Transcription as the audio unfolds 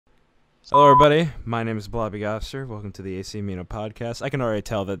Hello, everybody. My name is blobbygobster. Welcome to the Amino podcast. I can already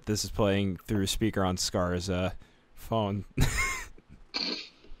tell that this is playing through a speaker on Scar's phone.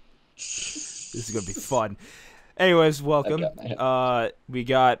 This is gonna be fun. Anyways, welcome. We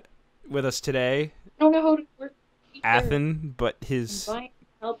got with us today. I don't know how to work. Athan, but his I'm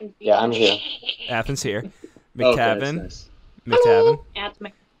here. Athan's here. McTaven. Okay, nice. McTaven.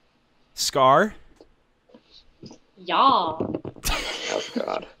 Scar. Scar. Yeah. Oh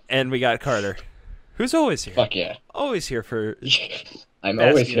God. And we got Carter, who's always here. Fuck yeah. Always here for. I'm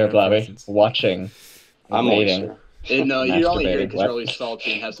always here, Blobby. reasons. Watching. I'm waiting. waiting. You're only here because you're always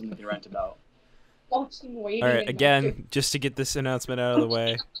salty and have something to rant about. Watching, waiting. All right, again, just to get this announcement out of the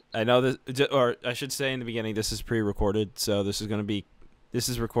way, I know this, or I should say in the beginning, this is pre-recorded, so this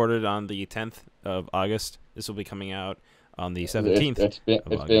is recorded on the 10th of August. This will be coming out on the 17th. It's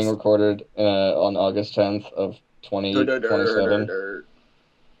being recorded on August 10th of 2027.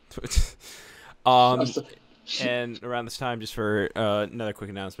 And around this time, just for another quick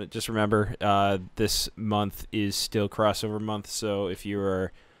announcement, just remember this month is still crossover month, so if you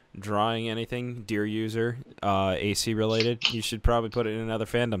are drawing anything, dear user, AC related, you should probably put it in another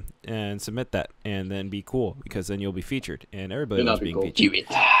fandom and submit that, and then be cool, because then you'll be featured, and everybody loves being featured.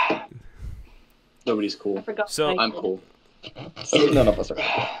 Nobody's cool. So I'm cool. None of us are.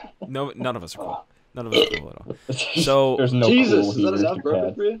 None of us are cool. None of us are cool at all. So there's no Jesus, cool is that heaters enough to bourbon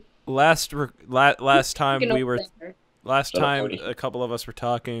cat. for you? last time we were Shut up, time Cody. a couple of us were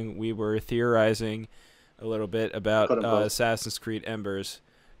talking, we were theorizing a little bit about Assassin's Creed Embers,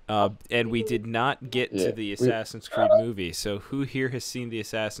 and we did not get to the Assassin's Creed movie. So who here has seen the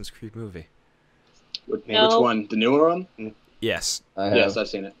Assassin's Creed movie? Which No. one? The newer one? Yes. I have. Yes, I've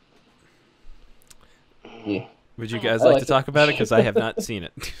seen it. Yeah. Would you guys I like like to it. talk about it? Because I have not seen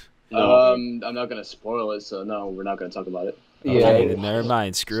it. I'm not gonna spoil it, so no, we're not gonna talk about it. Okay, Yeah. then never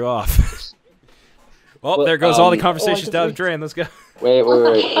mind. Screw off. Well, there goes all the conversations down the drain. Let's go. Wait,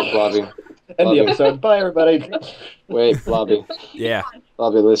 Blobby. End the episode. Bye, everybody. Wait, Blobby. Yeah.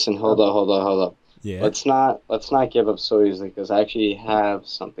 Blobby, listen, hold up. Yeah. Let's not give up so easily, because I actually have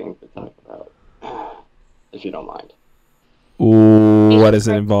something to talk about, if you don't mind. Ooh, what is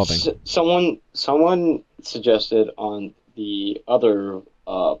it involving? Someone suggested on the other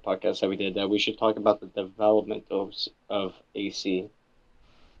podcast that we did that we should talk about the development of AC.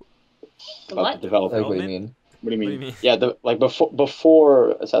 What? The development. Like, what do you mean? What do you What mean? do you mean? Yeah,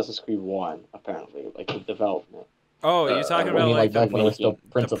 before Assassin's Creed 1, apparently, like the development. Oh, you're talking You about mean, like back when it was still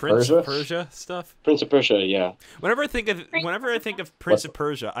Prince the of Prince Persia? of Persia stuff? Prince of Persia, yeah. Whenever I think of Prince of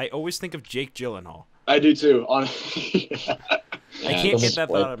Persia, I always think of Jake Gyllenhaal. I do too. I can't get that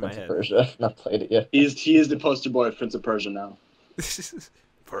Played thought out of my Prince head. Persia. I've not played it yet. He is the poster boy of Prince of Persia now.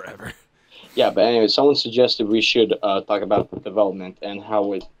 Forever. Yeah, but anyway, someone suggested we should talk about the development and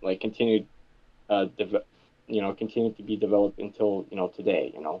how it continued, continued to be developed until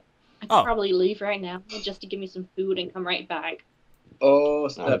today. I could probably leave right now just to give me some food and come right back. Oh,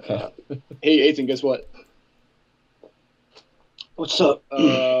 Okay. Hey, Ethan, guess what? What's up?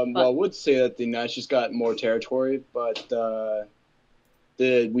 Well, I would say that the Nazis got more territory, but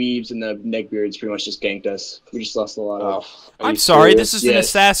the weebs and the neckbeards pretty much just ganked us. We just lost a lot of... I'm sorry, this is an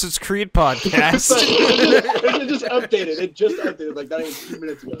Assassin's Creed podcast. It just updated like not even 2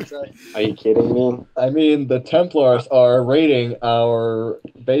 minutes ago. Sorry. Are you kidding me? I mean, the Templars are raiding our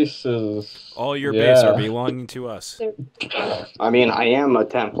bases. All your bases are belonging to us. I mean, I am a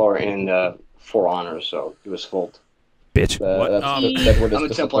Templar in For Honor, so it was fault. Bitch. What? That word is I'm a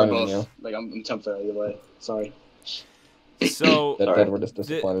Templar disappointed in you. both. Like, I'm Templar either way. Sorry. So That word is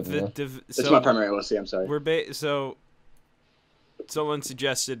disappointed in you. It's my primary OC, I'm sorry. So someone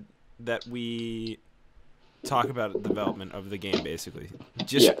suggested that we talk about the development of the game, basically.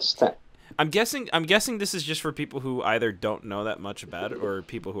 Yes. I'm guessing this is just for people who either don't know that much about it or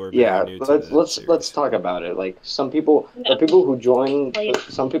people who are very new to the series. Let's talk about it. Like some people who joined the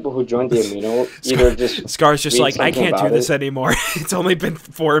Amino either just Scar's just read like, I something can't do about this it. anime. It's only been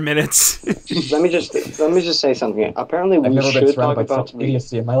 4 minutes. let me just say something. Apparently, I've we never been should talk surrounded by about such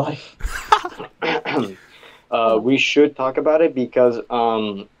idiocy in my life. we should talk about it because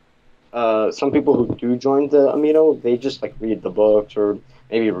some people who do join the Amino, they just like read the books or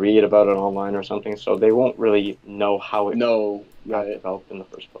maybe read about it online or something, so they won't really know how it got developed in the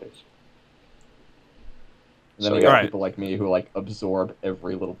first place. And then we got people like me who like absorb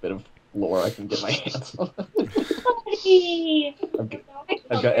every little bit of lore I can get my hands on.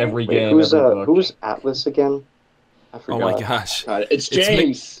 I've got every game. Who's every book. who's Atlas again? I forgot. Oh my gosh. It's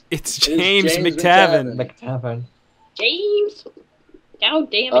James. It's James McTaven. McTaven. James! God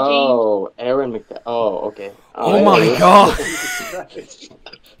damn it, James. Oh, Aaron McTaven. Oh, okay. Oh my god.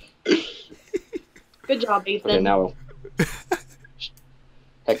 Good job, Ethan. Okay, now.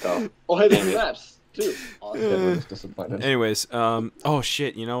 Heck off. Oh, hey, there's maps too. Yeah, we're just disappointed. Anyways, oh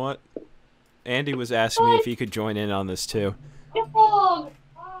shit, you know what? Andy was asking me if he could join in on this too.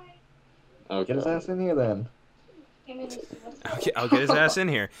 Okay. Get his ass in here then. Okay, I'll get his ass in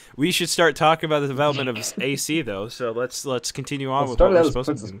here. We should start talking about the development of AC though. So let's continue on with what we're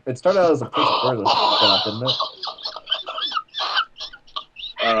supposed to do. It started out as a Prince of Persia spin-off, didn't it?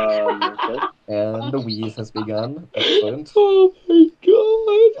 Okay. And the wheeze has begun. Excellent. Oh my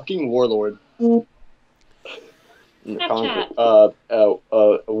god! Fucking warlord.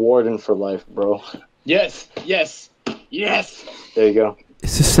 Warden for life, bro. Yes, yes, yes. There you go.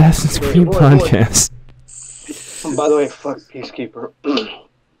 It's Assassin's Creed boy, podcast. By the way, fuck Peacekeeper.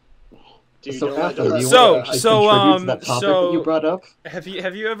 Dude, So, don't Athan, let- do you So- want to so, contribute to that topic so- that you brought up? Have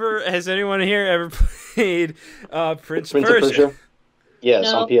you ever? Has anyone here ever played Prince of Prince of Persia? Persia? Yes,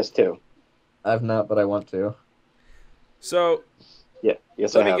 No. on PS2. I've not, but I want to. So Yeah,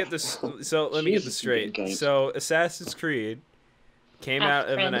 yes, let I me have. get this. So let me get this Jesus, straight. games. So Assassin's Creed came out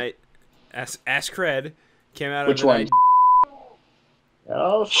of a AssassinCred. night. AssassinCred came out Which of a one? night.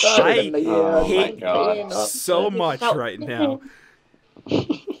 Oh, I Oh my hate God. so much right now,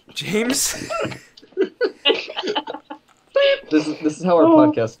 James. This is how our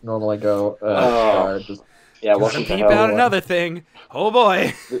podcasts normally go. Just Yeah, Gotta welcome to peep hell. out another thing. Oh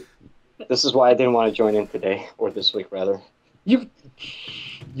boy. This is why I didn't want to join in today, or this week rather. you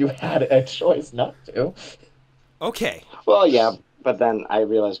had a choice not to. Okay. Well, yeah, but then I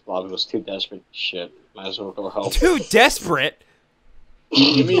realized Bobby was too desperate. Shit, might as well go help. Too desperate.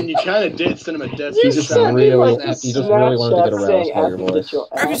 You mean you kind of did send him a death You just sound. really- you just really wanted to get aroused by your voice.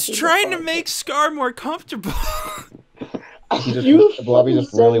 I was trying to make Scar more comfortable. He just, You Blobby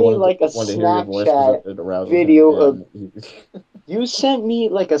just sent really me wanted, like a wanted to hear your voice because it aroused video him. and You sent me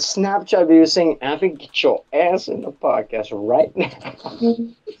like a Snapchat video saying, "Athan, get your ass in the podcast right now."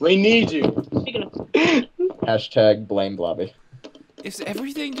 We need you. Speaking of, Hashtag blame Blobby. Is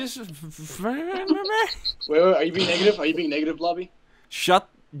everything just? Wait, are you being negative? Are you being negative, Lobby? Shut.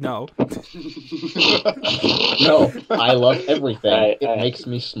 No. No, I love everything. Alright, it alright. makes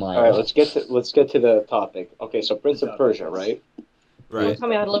me smile. All right, let's get to the topic. Okay, so Prince of Persia, right? Right. tell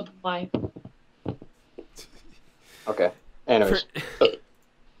me how to live my life. Okay. Anyways,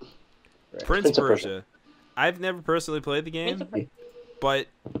 Prince of Persia. I've never personally played the Prince game, of Persia. but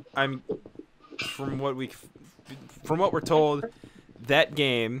I'm from what we're told, that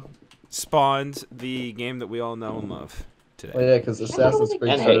game spawned the game that we all know and love today. Well, yeah, because Assassin's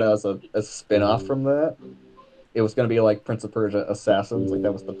Creed And started out as a spin-off from that. It was going to be like Prince of Persia Assassins, like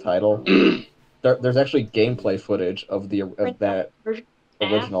that was the title. There's actually gameplay footage of that Persia.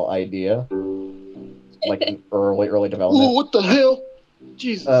 original idea, like in early Ooh, development. what the hell?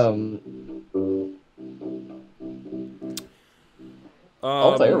 Jesus.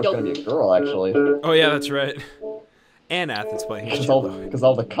 I'll tell you, it was going to be a girl actually, Oh yeah, that's right. And Athens playing. because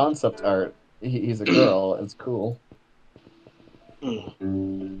all the concept art. He's a girl. It's cool.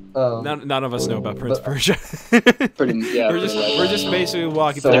 None of us know about Prince of Persia. Pretty, yeah. we're just basically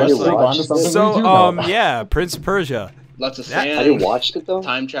walking So through. let's It's like- move on to something we so do know. yeah, Prince of Persia. Lots of That- sand. have you watched it though?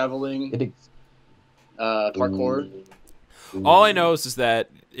 Time traveling. It, Parkour. All I know is that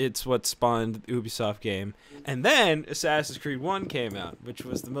it's what spawned the Ubisoft game. And then Assassin's Creed 1 came out, which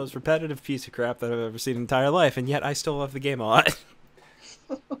was the most repetitive piece of crap that I've ever seen in my entire life, and yet I still love the game a lot.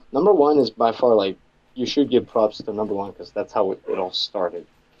 Number one is by far like you should give props to number one because that's how it all started.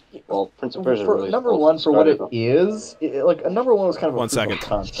 Well, Prince of Persia for really number one, for what it started- is, like a number one was kind of a One proof of second.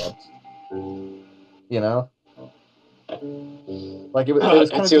 concept. You know, like it was kind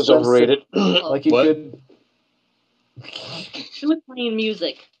It of feels just overrated. like you What? could. She was playing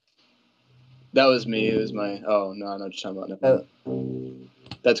music. That was me. It was my. Oh no, I know what you're talking about. Never mind.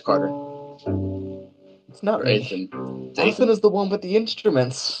 That's Carter. It's not Or me. Ethan. Ethan is the one with the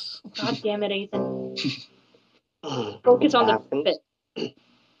instruments. God damn it, Ethan. Focus on the Athens. bit.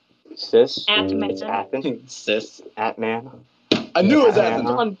 Sis. At-man. It's Athens. Sis. Atman. I knew it was Yeah. Athens.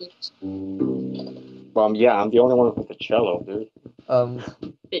 Come on, bitch. Well, yeah, I'm the only one with the cello, dude.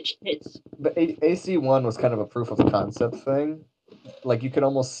 Bitch tits. But AC1 was kind of a proof of concept thing. Like you could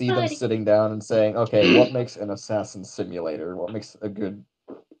almost see them Buddy. sitting down and saying, "Okay, what makes an assassin simulator? What makes a good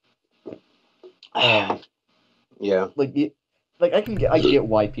Yeah. like I get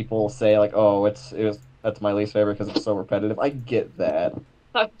why people say like, oh, that's my least favorite because it's so repetitive. I get that,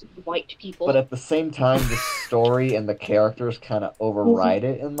 Talk to white people. but at the same time, the story and the characters kind of override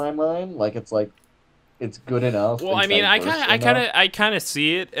it in my mind. Like it's good enough. Well, and I mean, I diverse enough. kind of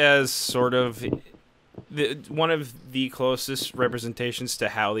see it as sort of one of the closest representations to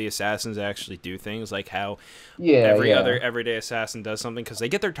how the assassins actually do things, like how Yeah, other everyday assassin does something, because they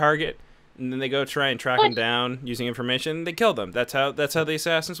get their target and then they go try and track them down using information. And they kill them. That's how the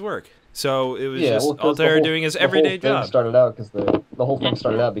assassins work. So it was just all they're doing is everyday job. Started out because the whole thing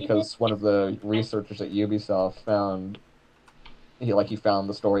started out because one of the researchers at Ubisoft found he found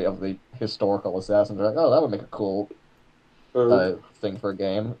the story of the historical assassins. They're like, oh, that would make a cool thing for a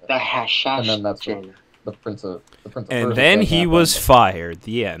game. The hashash. And then that's what the Prince of And Persia then thing he happened. was fired.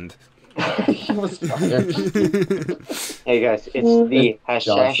 The end. He was fired. Hey guys, it's the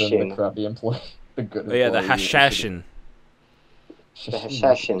Johnson, the Hashashin. crappy employee. The good Oh, yeah, the employee. Hashashin. The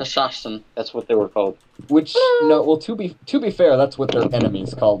Hashashin. Assassin. That's what they were called. Which to be fair, that's what their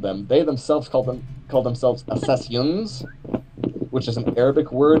enemies called them. They themselves called themselves assassins, which is an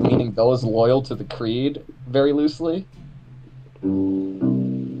Arabic word meaning those loyal to the creed, very loosely.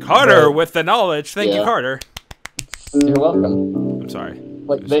 Carter But- with the knowledge. Thank you, Yeah. Carter. You're welcome. I'm sorry.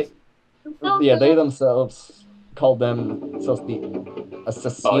 Like they themselves called themselves the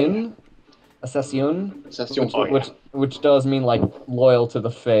assassin. Assassin, which does mean like loyal to the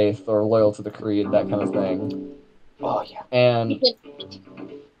faith or loyal to the creed, that kind of thing. Oh yeah. And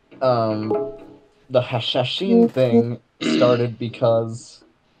the Hashashin thing started because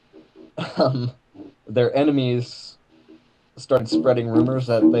their enemies started spreading rumors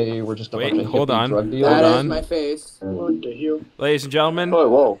that they were just a bunch of hold hippie on. drug dealers. Hold That on. is my face. What the hell? Ladies and gentlemen, Oh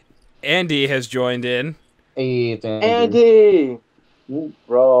whoa. Andy has joined in. Hey, it's Andrew. Andy.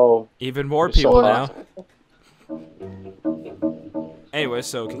 Bro. Even more You're so people hot. now. Anyway,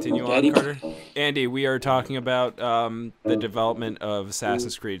 so continue on, Daddy. Carter. Andy, we are talking about the development of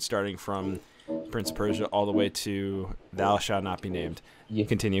Assassin's Creed, starting from Prince of Persia all the way to Thou Shalt Not Be Named. Yeah.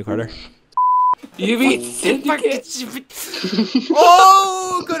 Continue, Carter. You mean Syndicate?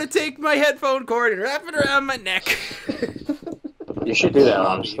 Oh, gonna take my headphone cord and wrap it around my neck. You should do that,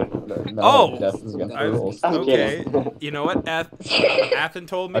 honestly. No, Oh! death is against the I- rules. I'm Okay, kidding. you know what? Athan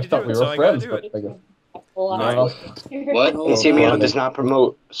told me I to do thought it, we so were I gotta friends, do but it. I guess. Right. What? Amino does not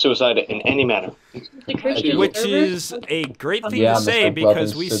promote suicide in any manner. The Christian Which server? is a great thing Yeah, to say Mr. because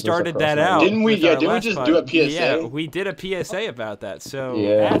Brothers, we scissors started across that the out. room. Didn't we- with yeah, our didn't we last just pod. do a PSA? Yeah, we did a PSA about that. So,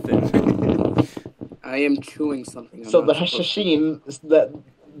 Yeah. Athan. I am chewing something. I'm So the not supposed to. Hashashin,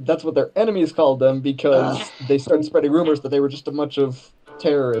 that's what their enemies called them because they started spreading rumors that they were just a bunch of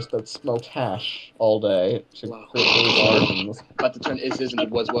terrorists that smoked hash all day to Wow. create hallucinations. About to turn is into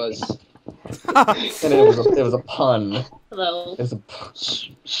was. And it was a pun. Hello. It was a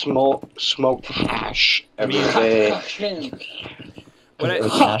Smoked hash every day. What it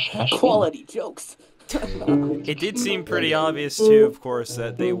was I, hash. Quality jokes. it did seem pretty obvious too, of course,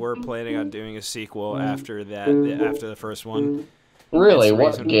 that they were planning on doing a sequel after the first one. Really, It's what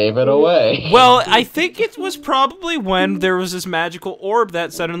reason- gave it away? Well, I think it was probably when there was this magical orb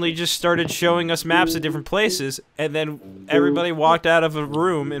that suddenly just started showing us maps of different places, and then everybody walked out of a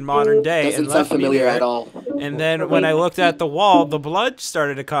room in modern day Doesn't and sound left me familiar there. at all. And then when I looked at the wall, the blood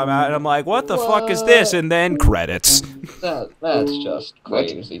started to come out, and I'm like, "What the fuck is this?" And then credits. That's just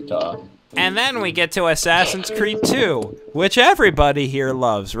crazy talk. And then we get to Assassin's Creed 2, which everybody here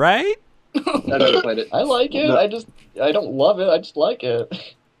loves, right? I never played it. I like it. No. I don't love it. I just like it.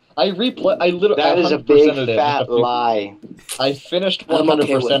 I literally. That is a 100%ed big it fat lie. I finished I'm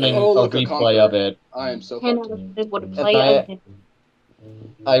okay with 100%ing it. Oh, a look, a replay conqueror. of it. I am so 10 fucked. out of 10 would And play I- again.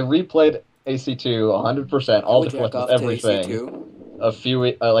 I replayed AC2 100%, all the Would jack collections, off to everything.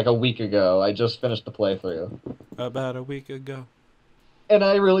 AC2. Like a week ago. I just finished the playthrough, About a week ago. and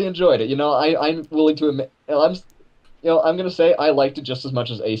I really enjoyed it. You know, I'm willing to admit, I'm gonna say I liked it just as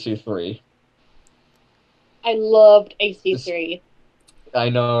much as AC3. I loved AC3. I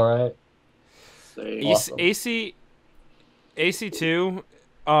know, right? Say- Awesome. AC2,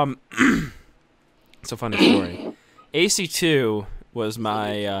 it's a funny story. AC2 was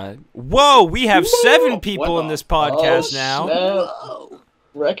my, whoa, we have 7 people What in the- this podcast Oh, now. snap. Whoa.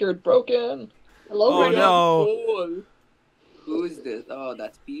 Record broken. Hello, Oh, Greg. no. Who's this? Oh,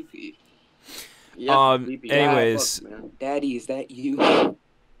 that's Beefy. Yeah, BB. Anyways, Fuck, man. Daddy, is that you?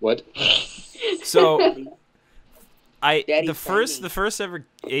 What? so Daddy, the find me. first ever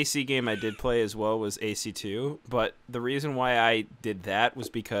AC game I did play as well was AC2, but the reason why I did that was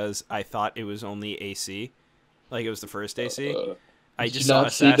because I thought it was only AC, like it was the first AC. I Did just you saw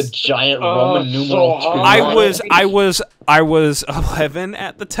not see the giant Oh, Roman so numeral 2? hard. I was 11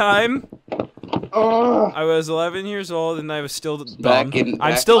 at the time. I was 11 years old and I was still dumb. I'm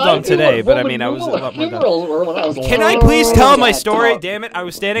back still in- dumb today, but I mean, I was a lot more dumb. dumb. Can I please tell my Yeah, story? talk. Damn it! I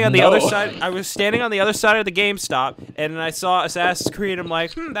was standing on the other side. I was standing on the other side of the GameStop, and then I saw Assassin's Creed. I'm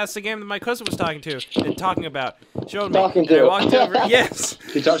like, that's the game that my cousin was talking about. Showed me. Talking And I to. walked over. Yes.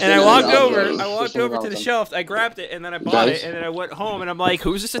 He talks And to I me walked all the over. time. I walked Just over all to the the time. shelf. I grabbed it, and then I bought Guys? it. And then I went home, and I'm like,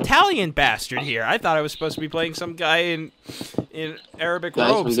 who's this Italian bastard here? I thought I was supposed to be playing some guy in Arabic Guys,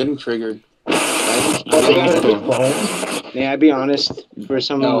 I'm robes. getting triggered. Guys, I'm getting triggered. May I be honest? For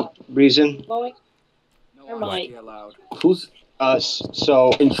some No. reason, Boing. No Never one mind. might be allowed. Who's us.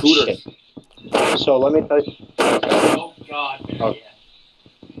 So Intruders. shit. So let me tell you. Oh God.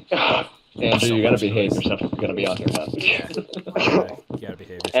 Andrew, you gotta behave yourself. You're gonna be on here, man. Okay, you gotta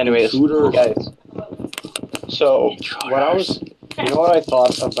behave yourself. Anyways, Intruder. guys. So what I was, you know what I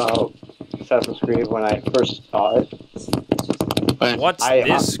thought about Assassin's Creed when I first saw it? What's I-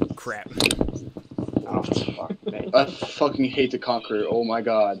 this crap? Oh fuck, man. I fucking hate the Conqueror. Oh my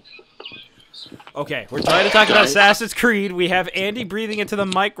god. Okay, we're trying to talk about Assassin's Creed. We have Andy breathing into the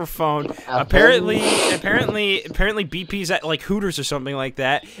microphone. Apparently, BP's at like Hooters or something like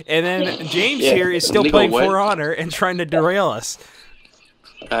that. And then James Yeah. here is still Legal playing what? For Honor and trying to derail us.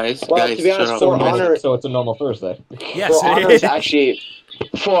 Guys, Well, guys, to be honest, shut For up. Honor- So it's a normal Thursday. Yes, For Honor is actually,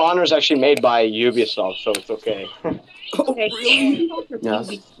 For Honor is actually made by Ubisoft, so it's okay. Okay. Yes.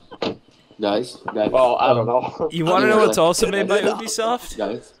 Guys, Well, I don't know. You want to know what's also made by Ubisoft?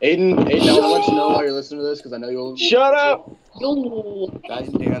 guys, Aiden, I want to let you know while you're listening to this because I know you'll. Shut up! Yo. guys,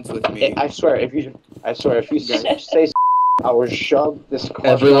 dance with me. I swear, if you say I will shove this car.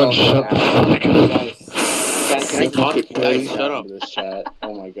 Everyone down. shut the fuck up. Guys, can I talk? Guys, shut up. This chat.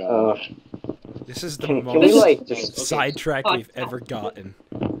 Oh my god. This is the Can we most like just? sidetrack we've ever gotten.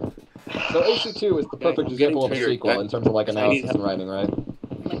 So AC2 is the perfect I'm getting example of a triggered. sequel in terms of like analysis and writing, right?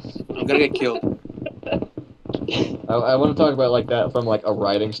 I'm gonna get killed. I want to talk about like that from like a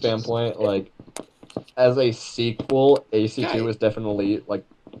writing standpoint. Like, as a sequel, AC2 is definitely like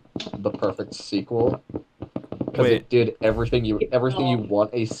the perfect sequel because Wait. it did everything you want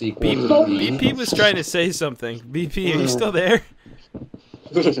a sequel to be. BP was trying to say something. BP, are you still there?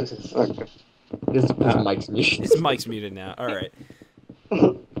 Okay. His mic's muted. His mic's muted now. All right.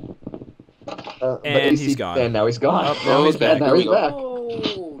 But And AC he's gone. And now he's gone. Oh, now he's back. And now Here we he's go. back.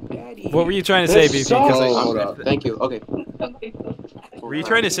 Oh, daddy. What were you trying to say, BP? Hold Because up. Thank you. Okay. were you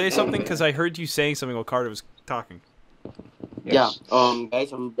trying to say something? Because I heard you saying something while Carter was talking. Yeah.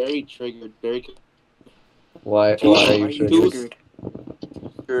 Guys, I'm very triggered. Very. Why are you triggered?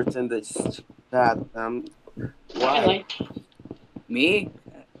 Triggered in this chat. Why? Me?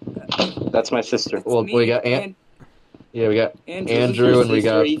 That's my sister. Well, we got we got Andrew and we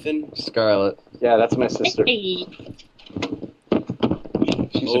got Ethan. Scarlett. Yeah, that's my sister. Hey.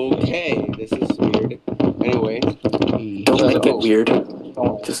 Okay, this is weird. Anyway, Don't it's a bit weird.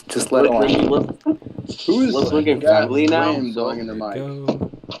 Don't- Just let it bring. Who's We're bringing family now. going in their mic.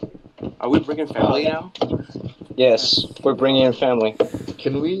 Go. Are we bringing family now? Yes, we're bringing in family.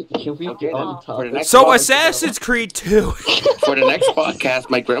 Can we Okay, get on then, for the topic? next So podcast- Assassin's Creed 2. For the next podcast,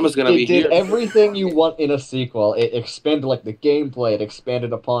 my grandma's gonna be It did here. everything you want in a sequel. It expanded like the gameplay. It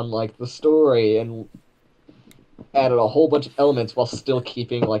expanded upon like the story and added a whole bunch of elements while still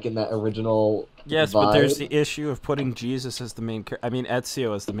keeping like in that original. Yes, but there's vibe. the issue of putting Jesus as the main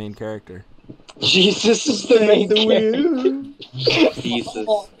Ezio as the main character. Jesus is the main character. Jesus.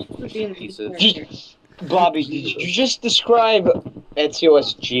 Bobby, did you just describe Ezio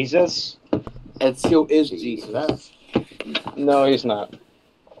as Jesus? Ezio is Jesus. That's- No, he's not.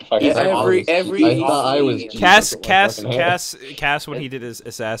 Fuck He's it. every. I thought I was Jesus. Cass, when he did his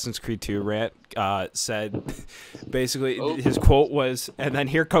Assassin's Creed 2 rant, said basically Oh. his quote was, "And then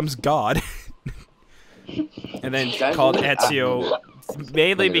here comes God," and then Guys, called what is Ezio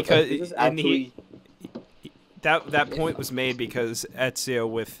mainly because This is and actually. that point was made because Ezio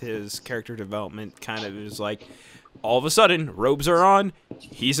with his character development kind of is like, all of a sudden robes are on,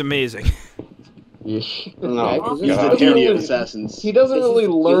 he's amazing. No. He's God. the king of assassins. He doesn't really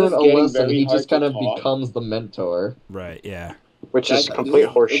learn a getting lesson. very He just hard kind to of talk. becomes the mentor. Right? Yeah. Which is Guys, complete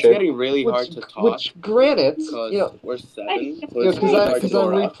It's horseshit. getting really hard to talk Which, granted, because you know, we're 7. So because it's really hard I'm to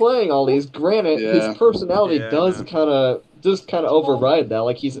talk. replaying all these. Granted, Yeah. his personality Yeah, does man. kind of override that.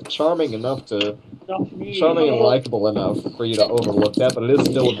 Like he's charming and likable enough for you to overlook that, but it is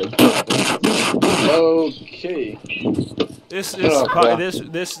still a big problem. Okay. This Oh, God. this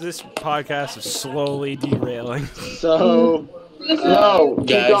podcast is slowly derailing. So. No, keep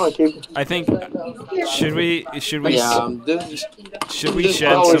guys. going. Keep. I think should we Yeah, this should we this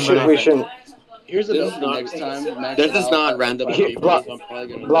shed No, we somebody? shouldn't. Here's the This deal is for not- next time. Max This is out not at random like Here, 5 Blo- I'm probably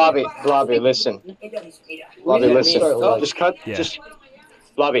gonna Blobby, listen. Blobby, need to listen. start, like- Just cut. Yeah. Just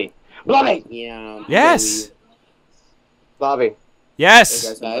Blobby. Blobby. Yeah. Yes. Blobby. Yes. Hey,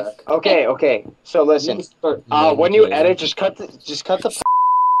 guys, I'm back. Okay. So You listen. need to start When you meditating. edit, just cut the.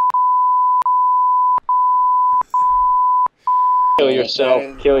 Kill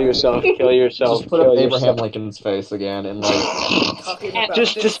yourself. Kill yourself. Kill yourself. Just put Kill up Abraham yourself. Lincoln's face again and like Talking about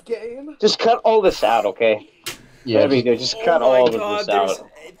Just cut all this out, okay? yeah. There we go. Just cut all of this out.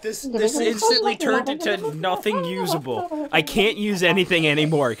 This instantly turned into nothing usable. I can't use anything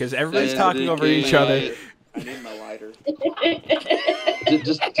anymore because everybody's talking over each other. I need my lighter.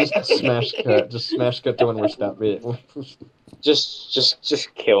 Just smash cut. Just smash cut to when we're stopping. Just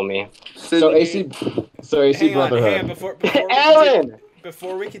kill me. So AC Brotherhood.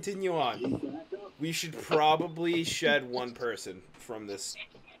 Before we continue on, we should probably shed one person from this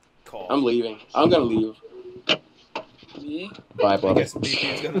call. I'm leaving. I'm gonna leave. Me? Bye, I brother. guess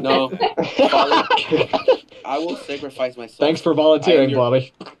BP's gonna No. do that. I will sacrifice myself. Thanks for volunteering, I am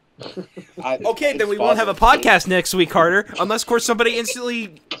Bobby. Okay, then we won't have a podcast next week, Carter, unless, of course, somebody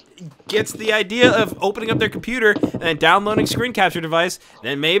instantly gets the idea of opening up their computer and then downloading screen capture device.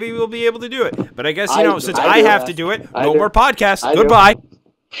 Then maybe we'll be able to do it. But I guess since I have to do it, no more podcasts. Goodbye.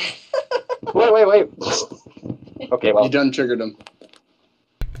 Wait. Okay, well, You done triggered him.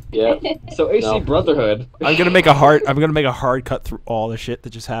 yeah. So AC Brotherhood. I'm gonna make a hard cut through all the shit that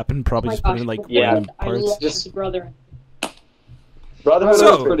just happened. Probably just put in like random I parts. love Just- his brother. Brotherhood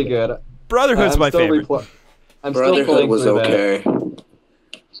So- was pretty good. Brotherhood's my favorite. I'm still Brotherhood playing was through that. okay.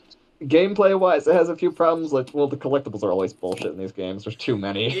 Gameplay wise, it has a few problems. Like, well, the collectibles are always bullshit in these games. There's too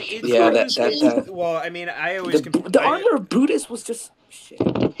many. Yeah, that- Well, I mean, I always The armor of Brutus was just shit.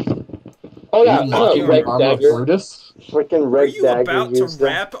 Oh yeah, mocking red armor of dagger. Brutus. Freaking Are red you dagger. about to used them.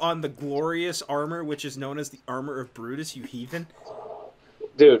 rap on the glorious armor, which is known as the armor of Brutus, you heathen?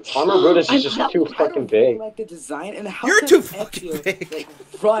 Dude, armor Brutus is just too I fucking don't really big. like the design and how You're can too fucking Ezio, big.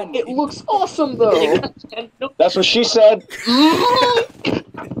 Like, run. It looks awesome though. That's what she said.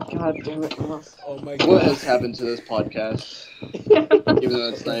 God damn it. Oh my What has happened to this podcast? Even though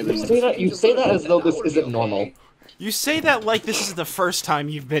it's not even. You say that as though this isn't normal. You say that like this is the first time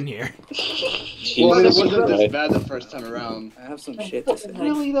you've been here. Well, it Jesus wasn't this Christ. bad the first time around. I have some shit to say.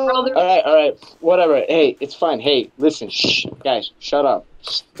 Really though? Brother, Alright, whatever. Hey, it's fine. Hey, listen, shh, guys, shut up.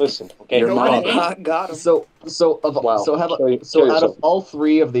 Just listen, okay? Your Come mom on. got him. So Wow. Kill out yourself. of all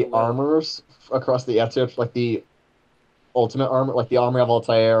three of the armors across the Ezio, like the ultimate armor, like the armor of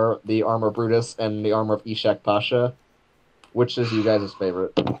Altair, the armor of Brutus, and the armor of Ishak Pasha, which is you guys'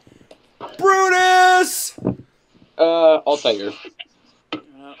 favorite? Brutus! Altair.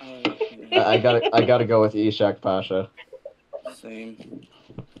 I gotta go with Ishak Pasha. Same.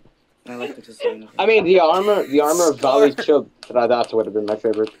 I like the design. I mean, the armor of Valley Chill. That would have been my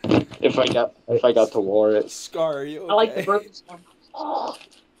favorite if I got to war it. Scar, are you okay? I like the birds. I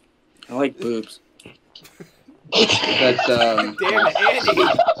like boobs. That's Damn it, Andy!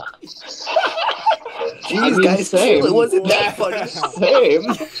 Jeez, guys, same. chill. It wasn't that funny. Same.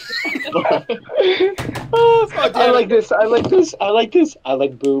 I like this. I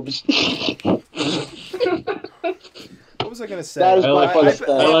like boobs. What was I gonna say? That is I like, my-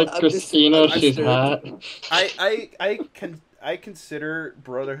 I like I'm Christina. just- She's hot. I consider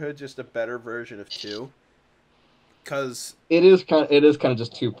Brotherhood just a better version of 2. Cause It is kind of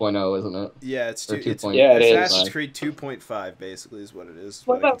just 2.0, isn't it? yeah, it's Or 2. It's 2.0. Yeah, it is. Assassin's Creed 2.5 basically is what it is.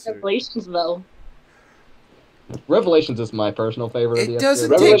 What I about consider. Revelations, though? Revelations is my personal favorite. of It the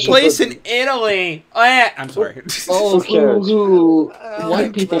doesn't episode. take Revelations place was- in Italy. Oh, yeah. I'm sorry. Oh, Who cares?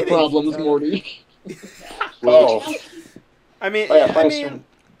 white people problems, Morty. Oh, I mean, Oh, yeah, thanks,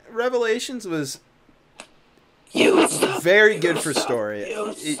 Revelations was You suck. very good for story.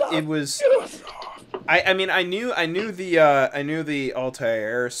 It was. I mean, I knew the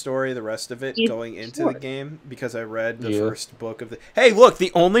Altair story, the rest of it, Yeah, going into sure. the game because I read the Yeah. first book of the. Hey, look!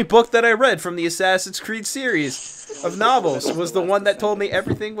 The only book that I read from the Assassin's Creed series of novels was the one that told me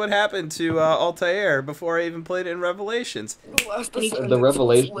everything what happened to Altair before I even played it in Revelations. The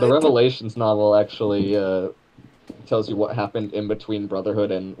Revelations novel actually tells you what happened in between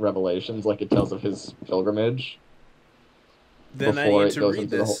Brotherhood and Revelations. Like, it tells of his pilgrimage. Then I Before need it to goes read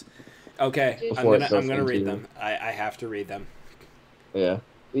into the this. Okay, Before it I'm goes gonna read into- them. I have to read them. Yeah,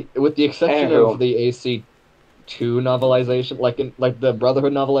 with the exception Anywho. of the AC2 novelization, like the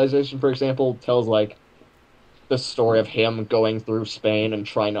Brotherhood novelization, for example, tells like the story of him going through Spain and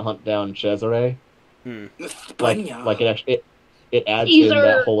trying to hunt down Cesare. Like it actually it adds in Caesar!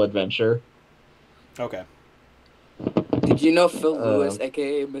 that whole adventure. Okay. Did you know Phil Lewis,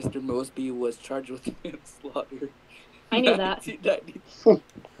 aka Mr. Mosby, was charged with manslaughter? I knew that. 1990.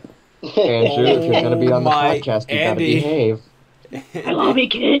 Andrew, if you're gonna be on the my podcast, you gotta Andy. behave. I love you,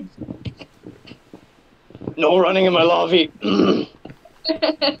 kid. No running in my lobby.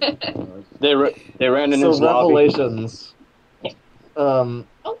 They ran in So his lobby. Revelations. Let's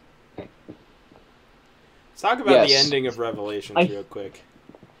talk about the Yes. ending of Revelations I- real quick.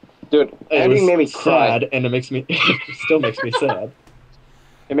 Dude, It Andy was made me cry. sad, and it makes me still makes me sad.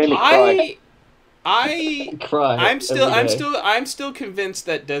 It made me cry. Cry. I'm every day. still convinced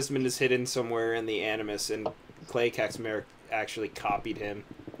that Desmond is hidden somewhere in the Animus, and Clay Kaxmer actually copied him,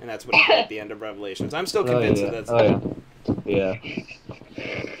 and that's what he did at the end of Revelations. I'm still convinced that that's yeah.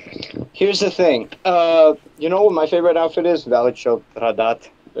 Here's the thing. You know what my favorite outfit is? Valid Show Radat.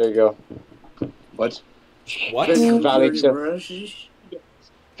 There you go. What? What? Valley Chill.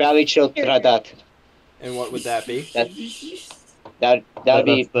 Valley Chill Radat. And what would that be? That'd be That's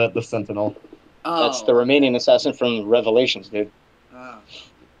the Sentinel. that's the remaining assassin from Revelations, dude.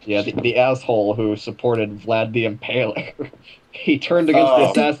 Yeah, the asshole who supported Vlad the Impaler. He turned against the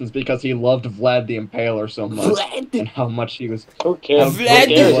assassins because he loved Vlad the Impaler so much, and how much he was Who cares? Vlad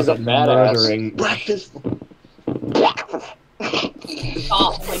Who cares? the- He's a badass. murdering. Breakfast.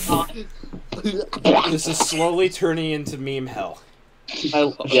 Oh my god. This is slowly turning into meme hell.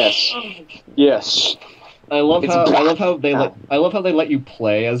 Yes. Oh, Yes. I love It's how they let you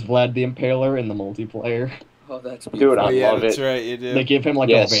play as Vlad the Impaler in the multiplayer. Oh, that's Dude, beautiful. I love it. right, you do. They give him like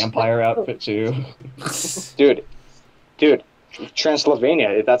Yes. a vampire outfit too. Dude.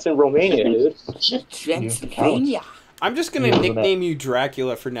 Transylvania. That's in Romania, dude. Transylvania. I'm just gonna Yeah, nickname you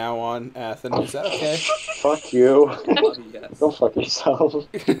Dracula from now on, Athan. Is that okay? Fuck you. Oh, yes. Go fuck yourself.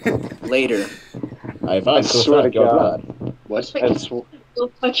 Later. I swear to God. What?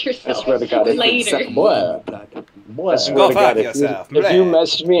 go fuck yourself. I swear to God, Later. Boy. I swear Go to fuck God, if yourself. you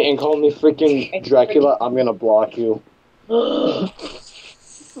message me and call me freaking Dracula, I'm gonna block you.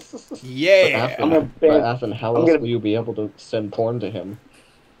 Yeah. I'm gonna ban. Athan, how I'm else gonna- will you be able to send porn to him?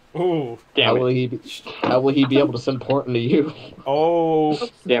 Ooh. Damn How it. will he be able to send porn to you? Oh.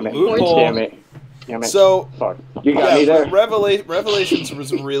 Damn it. Loophole. Damn it. Damn it. So Fuck. You got me there. Revelations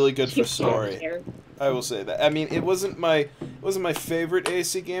was really good for story. I will say that. I mean, it wasn't my favorite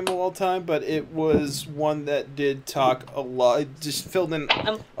AC game of all time, but it was one that did talk a lot. It just filled in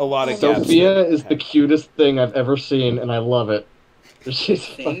a lot of gaps. Sophia is the cutest thing I've ever seen, and I love it. She's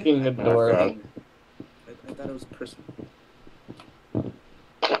fucking adorable. I thought it was a person.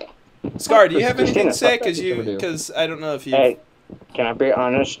 Scar, do you have anything to say? Christina. Because I don't know if you. Hey, can I be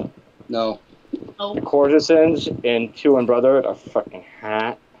honest? No. Oh, Courtesans in Two and Brotherhood are fucking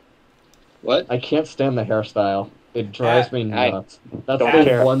hot. What? I can't stand the hairstyle. It drives me I nuts. That's don't the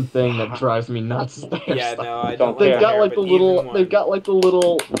care. one thing that drives me nuts. Is the Yeah, hairstyle. no, I Don't don't. care. They've like got hair, like the but little. even one- They've got like the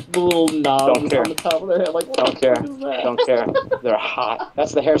little knobs care. on the top of their head. Like what Don't the care. fuck is that? Don't care. They're hot.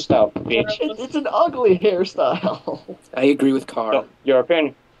 That's the hairstyle, bitch. It's an ugly hairstyle. I agree with Carl. So, your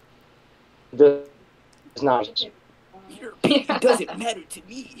opinion. This is not. Your opinion doesn't matter to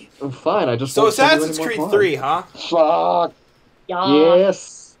me. Fine, I just. So won't send you Assassin's any more Creed porn. 3, huh? Fuck. yeah.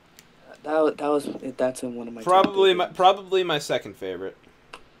 Yes. That's in one of my Probably my second favorite.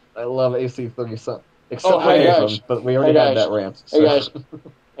 I love AC30 so except Oh, for hey, Anthem, guys. but we already Hey, had guys. that rant. Hey guys.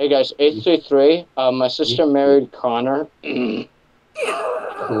 Hey guys. 833. My sister married Connor.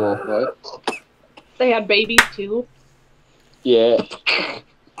 Cool. What? They had babies too. Yeah.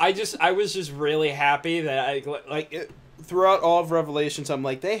 I was just really happy that throughout all of Revelations, I'm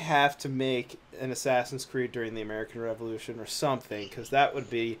like, they have to make an Assassin's Creed during the American Revolution or something, because that would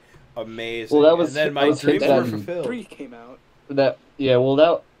be amazing. Well, that was- and then that my was dreams hinted were at in fulfilled. 3 came out. That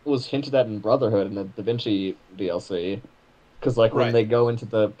was hinted at in Brotherhood in the Da Vinci DLC. Because like when Right. they go into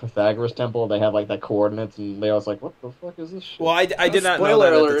the Pythagoras temple, they have like the coordinates, and they always like, "What the fuck is this shit?" Well, I did not know Spoiler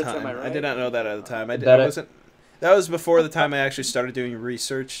that at alerts, the am time. I I right? did not know that at the time. I That- wasn't. That was before the time I actually started doing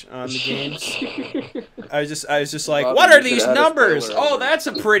research on the games. I was just like, Well, what you are should these add a numbers? spoiler Oh, alert. that's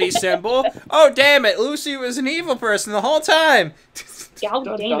a pretty symbol. Oh, damn it, Lucy was an evil person the whole time.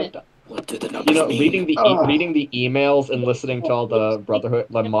 God damn it. What do the numbers You know, mean? reading the emails and listening to all the Brotherhood,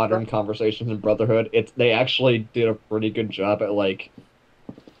 the modern conversations in Brotherhood, they actually did a pretty good job at like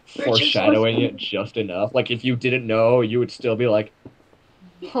foreshadowing it just enough. Like if you didn't know, you would still be like,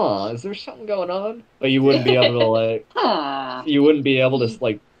 "Huh, is there something going on?" But you wouldn't be able to like, you wouldn't be able to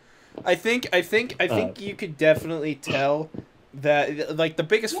like. I think you could definitely tell that like the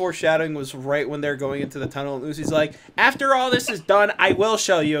biggest foreshadowing was right when they're going into the tunnel and Lucy's like, after all this is done, I will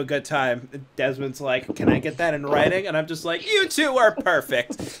show you a good time. And Desmond's like, can I get that in writing? And I'm just like, you two are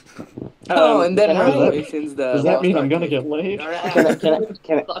perfect. Oh, and then can I- Revelations. Does that mean I'm gonna get laid?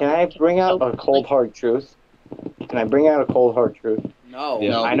 Can I bring out a cold hard truth? Can I bring out a cold hard truth? No.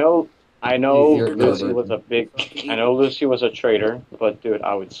 Yeah. No. I know You're Lucy good. was a big. I know Lucy was a traitor, but dude,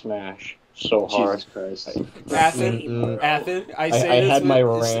 I would smash so hard. Jesus Christ. Athen, I I say this had my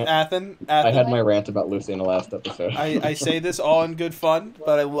with- rant. Athen, I had my rant about Lucy in the last episode. I say this all in good fun,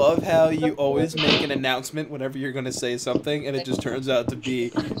 but I love how you always make an announcement whenever you're going to say something, and it just turns out to be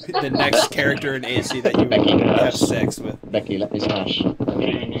the next character in AC that you Becky. have sex with. Becky, let me smash.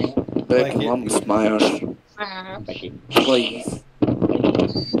 Becky, Like it. I'm smash. Becky. Please.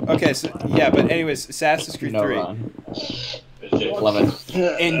 Okay, so yeah, but anyways, Assassin's Creed No, 3. Ron. Love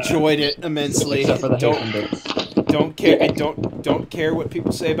it. Enjoyed it immensely. Except for the Don't Haitian bits. don't care. I don't care what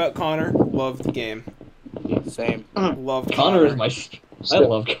people say about Connor. Love the game. Same. Loved Connor is my. I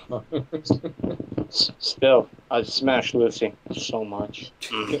love Connor. Still, I'd smash Lucy so much.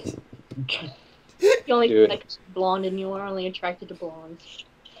 You only Dude. like blonde and you're only attracted to blondes.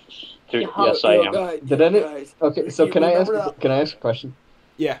 Dude, Yeah. yes, I am. Did any- Guys, Okay, so you can I ask? remember that? Can I ask a question?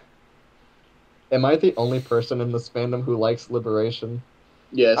 Yeah. Am I the only person in this fandom who likes Liberation?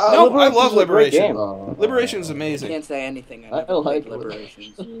 Yes. No, I Liberation's love a great Liberation. game. Liberation's I amazing. can't say anything. I I never like played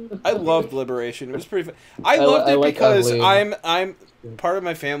Liberations. I loved Liberation. It was pretty fun. I I loved it like because Evelyn. I'm part of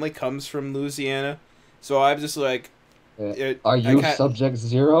my family comes from Louisiana, so I'm just like, Are you I can't- Subject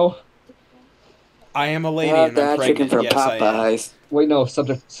Zero? I am a lady Not and I'm that chicken pregnant. from Yes, I am. Popeyes. Wait, no.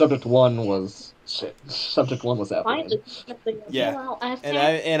 Subject One was shit. Subject One was Evelyn. Finally. Yeah.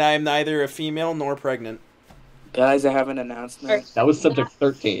 And I'm neither a female nor pregnant. Guys, I have an announcement. That was Subject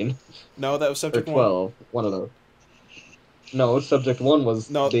 13 No, that was or subject 12. One of those. No, Subject One was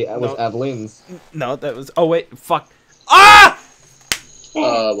No, was no. Aveline's. one. No, that was. Oh wait, fuck. Ah!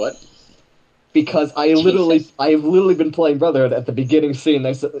 What? Because I've literally been playing Brotherhood at the beginning scene.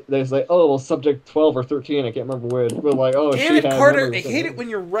 They say, oh, well, Subject 12 or 13. I can't remember which. We're like, oh, Damn she it, had Carter! I memories. hate it when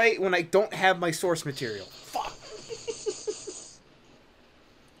you're right when I don't have my source material. Fuck.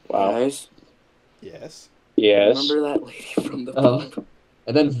 Wow. Guys, Yes. Yes. remember that lady from the Uh-huh. pub?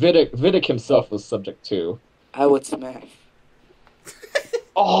 And then Vidic himself was Subject 2. I would smash.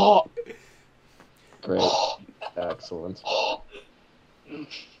 Oh. Great. Excellent.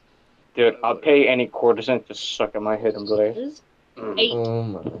 Dude, I'll pay any courtesan to suck at my hidden blade. Eight. Oh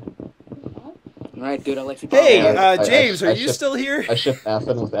my. Alright, dude, I'll let you go. Hey, I- James, I are you shipped- still here? I shipped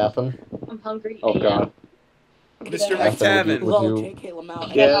Athen with Athen. I'm hungry. Oh god. Mr. Athen, McTaven. would Well, you- JK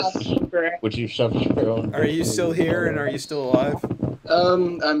Lamau. Yes. Would you shove your own? Are you still here and are you still alive?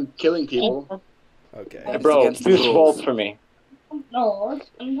 I'm killing people. Okay. That is Bro, against the do rules. vault for me. No,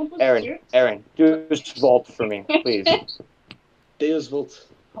 Aaron, do vault for me, please. Deus Vult.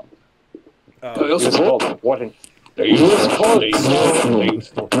 Oh, Deus vault. What in... yeah.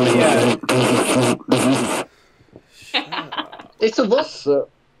 It's a Vult. So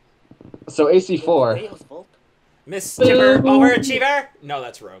AC4. Deus Vult. Miss Chipper Overachiever? No,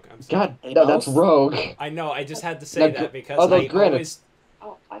 that's Rogue. I'm sorry. God, no, that's Rogue. I know, I just had to say Now, that because although I granted- always...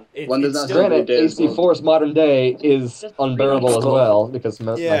 One does it's not still- Granted, Deus Vult. AC4's modern day is unbearable as well because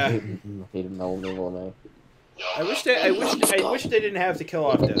Yeah. I hated Melville. I wish they didn't have to kill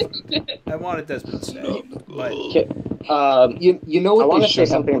off Desmond. I wanted Desmond to stay, but You know I what want they to say should have?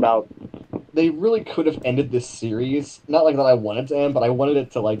 something about... They really could have ended this series. Not like that I wanted to end, but I wanted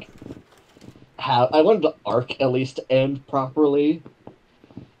it to like have. I wanted the arc at least to end properly.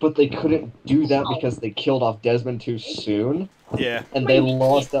 But they couldn't do that because they killed off Desmond too soon, yeah. and they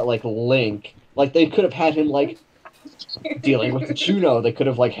lost that like link. Like they could have had him like dealing with Juno. They could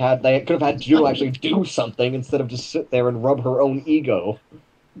have had Juno actually do something instead of just sit there and rub her own ego.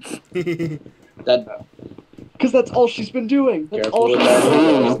 That Because that's all she's been doing. That's Careful all with she's that.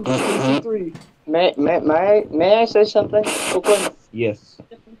 been doing since season 3. May I say something real quick? Yes.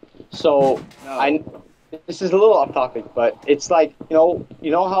 So, No. this is a little off topic, but it's like, you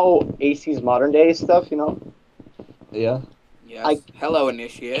know how AC's modern day stuff, you know? Yeah. Yes. Hello,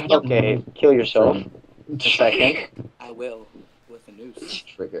 initiate. Okay, kill yourself. A second. I will. With a noose.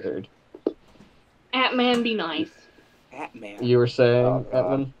 Triggered. Atman, be nice. Atman. You were saying, Oh, God.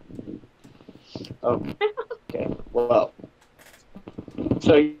 Edmund? Okay, well.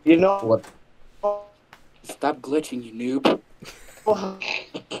 So, you know... What? Stop glitching, you noob.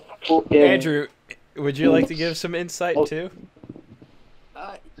 Andrew, would you like to give some insight too?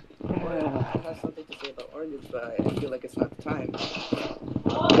 I have something to say about oranges, but I feel like it's not the time.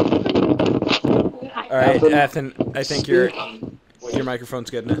 All right, Athen, I think your microphone's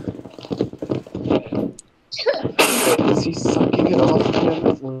good now. Is he sucking it off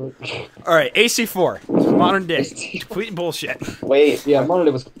again? All right, AC4, modern day, complete bullshit. Wait, Yeah, modern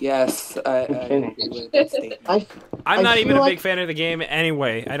day was. Yes, I agree with that statement. I'm not I even feel a big like- fan of the game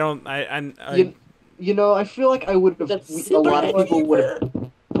anyway. I don't. I You know, I feel like I would have. That's A lot of super people would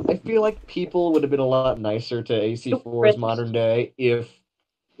have. I feel like people would have been a lot nicer to AC4's modern day if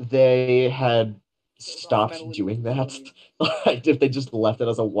they had stopped doing that. Like, if they just left it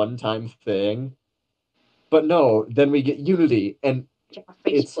as a one-time thing. But no, then we get Unity, and Check my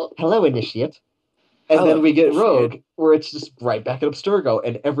it's Facebook. hello, Initiate. And Hello, then we get Initiate. Rogue, where it's just right back at Abstergo,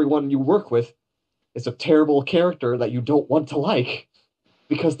 and everyone you work with is a terrible character that you don't want to like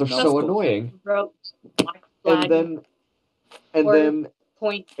because they're No, so that's cool. annoying. Wrote Black Flag. And Or- then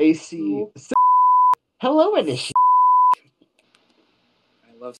Point. AC. Hello, Initiate.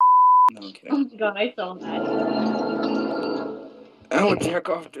 I love. No, I'm Oh kidding. my god, I saw that. I will jack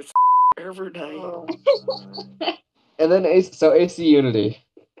off this every day. And then AC Unity.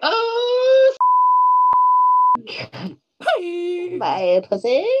 Oh, My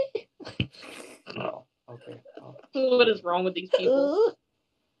pussy. Oh, okay. what is wrong with these people?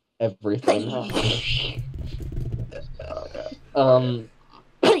 Everything.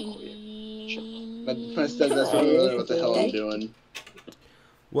 My step, that's what the hell I'm doing.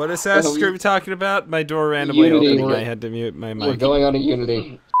 what Assassin's Creed talking about? My door randomly Unity, opened. we're- I had to mute my We're mic. going on to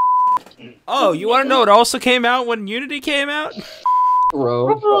Unity. Oh, you want to know what also came out when Unity came out?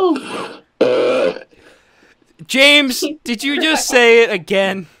 Rogue. Oh, James, did you just say it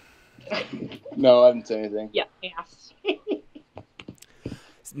again? No, I didn't say anything. yeah, ass.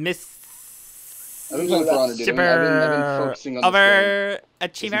 Miss. I've been playing For Honor, dude. I've been focusing on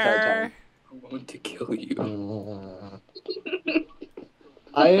this game. Overachiever. I want to kill you.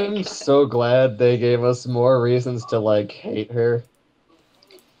 I am so glad they gave us more reasons to like hate her.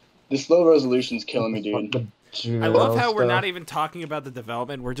 This slow resolution's killing me, dude. The Juno I love how we're stuff. not even talking about the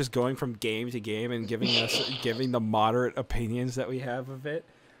development. We're just going from game to game and giving the moderate opinions that we have of it.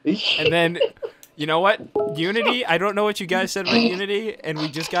 And then, you know what? Unity. I don't know what you guys said about Unity, and we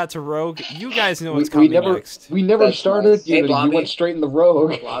just got to Rogue. You guys know what's coming next. We never That's started nice. Hey, Unity. Blobby. We went straight in the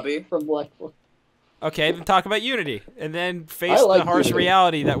Rogue Lobby. from Blackpool. Okay, then talk about Unity, and then face I like the harsh Unity.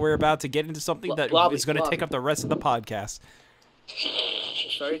 reality that we're about to get into something that Blobby, is going to take Blobby. up the rest of the podcast.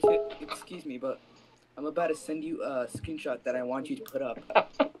 Sorry to excuse me, but I'm about to send you a screenshot that I want you to put up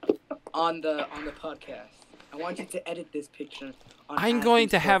on the podcast. I want you to edit this picture. On I'm going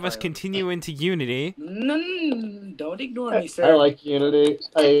to Athens' have us profile. continue into Unity. No, don't ignore me, sir. I like Unity.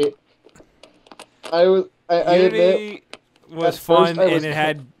 I admit, Unity was at fun, first I was-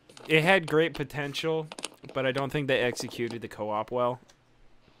 and it had great potential, but I don't think they executed the co-op well.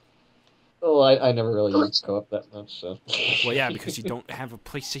 well, I never really used co-op that much, so. Well, yeah, because you don't have a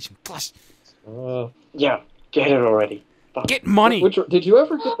PlayStation Plus. Yeah, get it already. Get money. Did you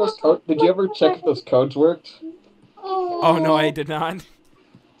ever get those codes? Did you ever check if those codes worked? Oh no, I did not.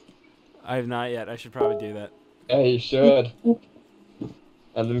 I have not yet. I should probably do that. Yeah, you should.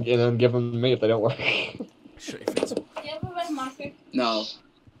 And then give them to me if they don't work. Show your face. No,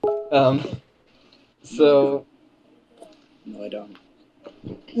 So No, I don't.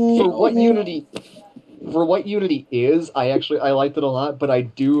 for what Unity is, I liked it a lot, but I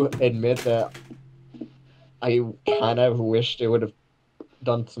do admit that I kind of wished it would have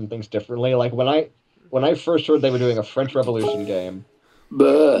done some things differently. Like when I first heard they were doing a French Revolution game,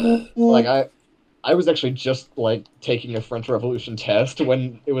 like I was actually just like taking a French Revolution test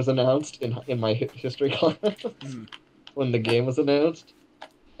when it was announced in my history class when the game was announced,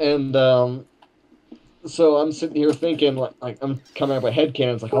 and so I'm sitting here thinking like I'm coming up with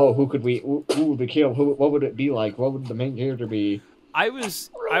headcanons like, oh, who would we kill? What would it be like? What would the main character be? I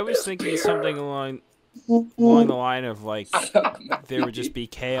was thinking something along the line of like there would just be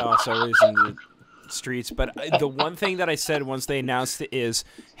chaos always in the streets. But the one thing that I said once they announced it is,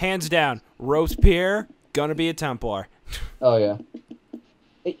 hands down, Robespierre gonna be a Templar. Oh yeah.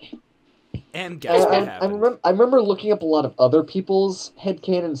 And guess what I happened? remember looking up a lot of other people's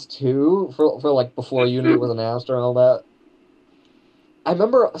headcanons too, for like before Unity was announced or all that. I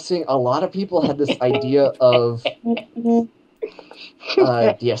remember seeing a lot of people had this idea of the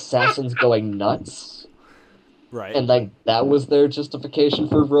assassins going nuts, Right. and like that was their justification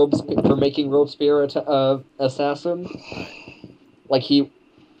for making Robespierre assassin. Like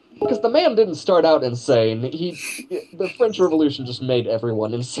because the man didn't start out insane. The French Revolution just made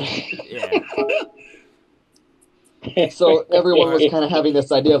everyone insane. Yeah. So everyone was kind of having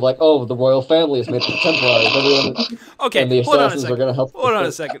this idea of like, oh, the royal family is made of Templars. Everyone, Okay, and the hold on a assassins second. are going to help. Hold on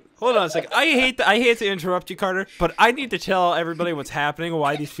a second. I hate to interrupt you, Carter, but I need to tell everybody what's happening,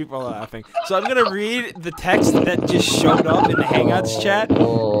 why these people are laughing. So I'm gonna read the text that just showed up in the Hangouts chat.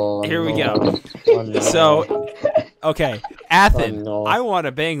 Here we go. So, okay, Athan, I want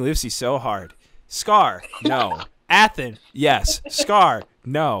to bang Lucy so hard. Scar, no. Athan, yes. Scar,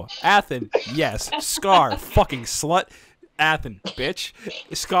 no. Athan, yes. Scar, fucking slut. Athan, bitch.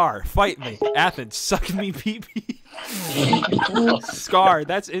 Scar, fight me. Athan, suck me pee-pee. Scar,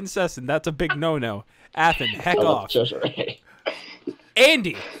 that's incest and that's a big no-no. Athan, heck off.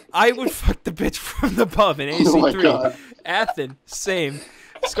 Andy, I would fuck the bitch from the pub in AC3. Athan, same.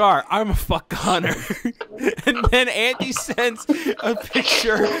 Scar, I'm a fuck Connor. And then Andy sends a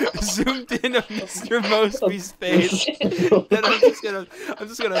picture zoomed in of Mr. Mosby's face that I'm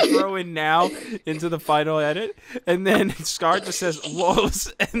just gonna throw in now into the final edit. And then Scar just says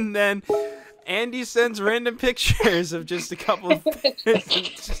lols, and then Andy sends random pictures of just a couple of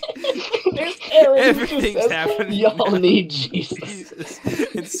everything's happening. Y'all need Jesus.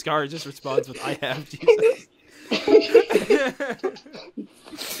 And Scar just responds with I have Jesus.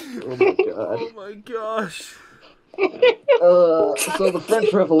 Oh my god. Oh my gosh. So the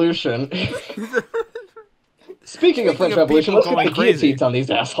French Revolution. Speaking of French Revolution, let's get the guillotines on these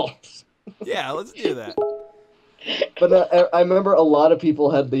assholes. Yeah, let's do that. But I remember a lot of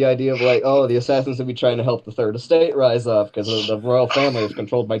people had the idea of like, oh, the assassins would be trying to help the Third Estate rise up because the royal family is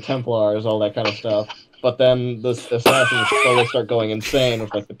controlled by Templars, all that kind of stuff. But then the assassins slowly start going insane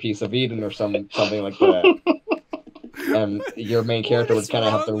with like the Piece of Eden or something like that. And your main character would kind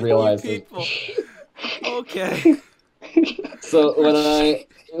of have to realize that. Okay. So when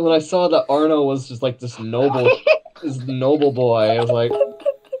I saw that Arno was just like this noble boy, I was like,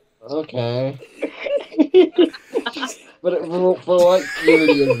 okay. But for what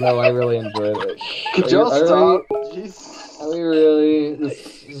Unity is, though, I really enjoyed it. Could y'all stop?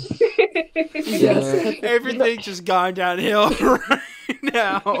 Yes. Everything's just gone downhill right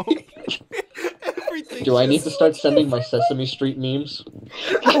now. Do I need to start sending my Sesame Street memes?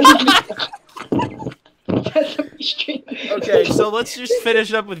 Okay, so let's just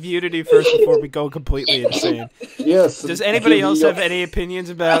finish up with Unity first before we go completely insane. Yes. Does anybody else have any opinions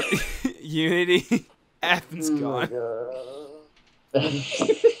about Unity? Athens gone.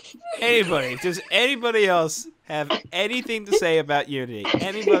 Anybody? Does anybody else have anything to say about Unity?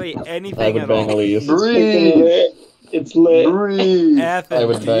 Anybody? Anything at all? Breathe. It's lit. Breathe.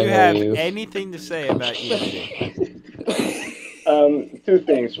 Athens, do you have anything to say about Unity? Two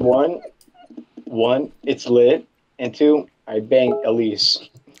things. One, it's lit, and two, I banged Elise.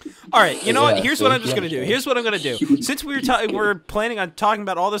 All right, you know what? Here's what I'm just gonna do. Here's what I'm gonna do. Since we're planning on talking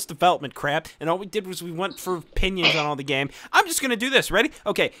about all this development crap, and all we did was we went for opinions on all the game, I'm just gonna do this. Ready?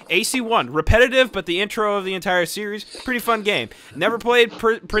 Okay. AC1, repetitive, but the intro of the entire series, pretty fun game. Never played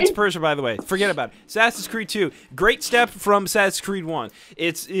Prince of Persia, by the way. Forget about it. Assassin's Creed 2, great step from Assassin's Creed 1.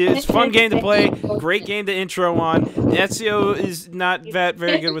 It's a fun game to play, great game to intro on. Ezio is not that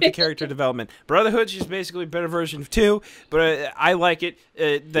very good with the character development. Brotherhood's just basically a better version of 2, but I like it.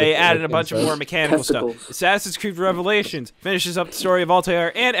 They added a bunch of more mechanical stuff. Assassin's Creed Revelations finishes up the story of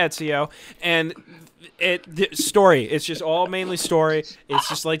Altair and Ezio, and the story. It's just all mainly story. It's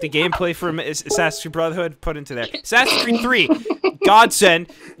just like the gameplay from Assassin's Creed Brotherhood put into there. Assassin's Creed 3, Godsend,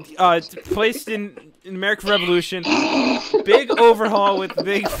 placed in American Revolution, big overhaul with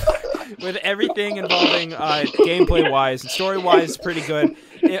everything involving gameplay wise and story wise, pretty good.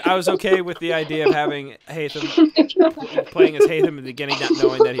 I was okay with the idea of having Hatham playing as Hatham in the beginning, not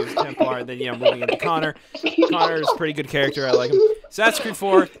knowing that he was a Templar, and then moving into Connor. Connor is a pretty good character. I like him. Assassin's Creed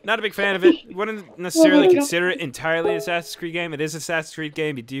 4, not a big fan of it. Wouldn't necessarily consider it entirely an Assassin's Creed game. It is an Assassin's Creed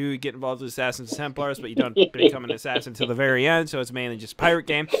game. You do get involved with Assassins and Templars, but you don't become an assassin until the very end, so it's mainly just a pirate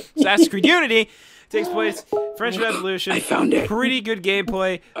game. Assassin's Creed Unity takes place French Revolution. I found it. Pretty good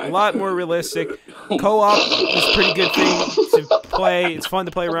gameplay, a lot more realistic. Co-op is a pretty good thing to play. It's fun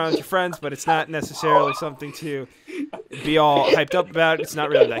to play around with your friends, but it's not necessarily something to be all hyped up about. It's not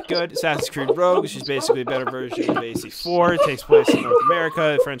really that good. Assassin's Creed Rogue, which is basically a better version of AC4. It takes place in North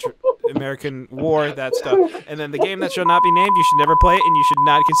America, French-American War, that stuff. And then the game that shall not be named, you should never play it, and you should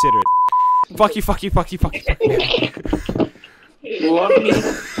not consider it. Fuck you, fuck you, fuck you, fuck you, fuck you.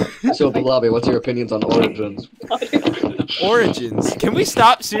 So, Blobby, what's your opinions on Origins? Origins. Can we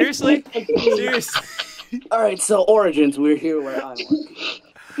stop? Seriously? Seriously? Alright, so Origins, we're here where I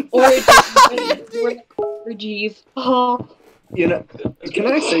Origins. Jeez. Oh. You know, can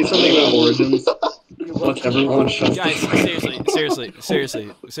I say something about Origins? Let everyone shut Guys,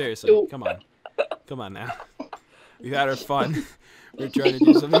 seriously. Come on. Come on now. We've had our fun. We're trying to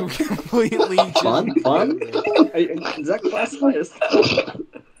do something completely Fun? Is that classified as...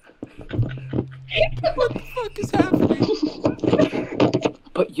 What the fuck is happening?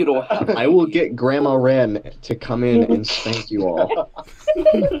 But you don't have. I will get Grandma Ren to come in and spank you all.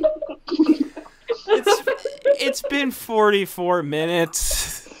 It's been 44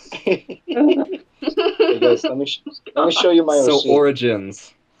 minutes. Hey guys, let me show you my So OC.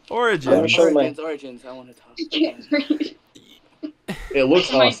 Origins. Let me show you my. Origins. I want to talk. I can't read. It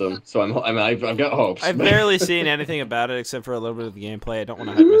looks awesome. So I've got hopes. I've barely seen anything about it except for a little bit of the gameplay. I don't want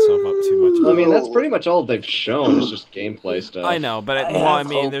to hype myself up too much. I mean, that's pretty much all they've shown. It's just gameplay stuff. I know, but I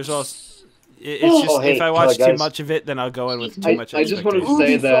mean, have there's hopes. also. It's just hey, if I watch too guys. much of it, then I'll go in with too much. I just wanted to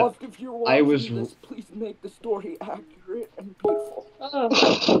expectations. say that Ubisoft, if you're I watching was- this, please make the story accurate and beautiful.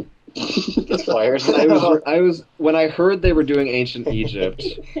 Oh. This fires. I was when I heard they were doing ancient Egypt,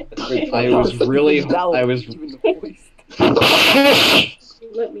 I was really I was Even the voice. You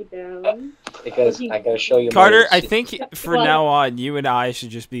let me down. Hey guys, I gotta show you. Carter, my I think for now on, you and I should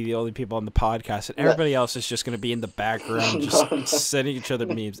just be the only people on the podcast, and everybody else is just going to be in the background, just sending each other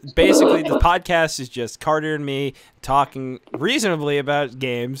memes. Basically, the podcast is just Carter and me talking reasonably about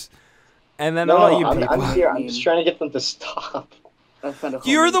games, and then all you people. I'm here. I'm just trying to get them to stop. I found a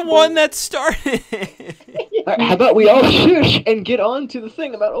You're the homie. one that started. How about we all shush and get on to the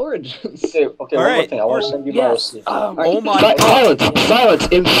thing about Origins? Okay, All one more right. thing. I want to send you Yes. my OC. Oh my Silence! Silence!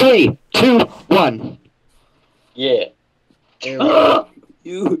 In 3, 2, 1. Yeah.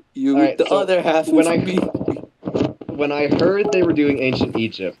 You, Alright, the so other half when is I- me. When I heard they were doing ancient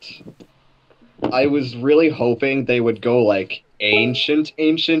Egypt, I was really hoping they would go like ancient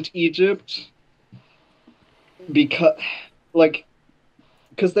Egypt.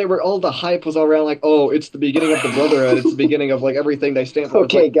 Because they were all the hype was all around like, oh, it's the beginning of the Brotherhood, it's the beginning of like everything they stand for.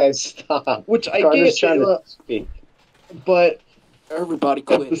 It's Okay, like- guys, stop. which I Carter's get, trying to speak. but Everybody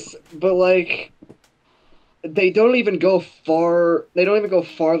quit. like they don't even go far. They don't even go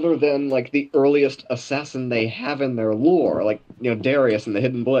farther than like the earliest assassin they have in their lore, like Darius and the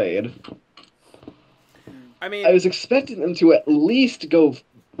Hidden Blade. I mean, I was expecting them to at least go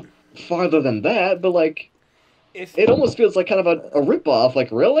farther than that, but like if it almost feels like kind of a ripoff. Like,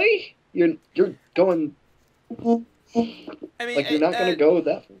 really? You're going I mean, like you're not going to go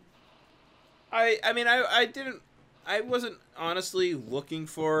that far. I wasn't honestly looking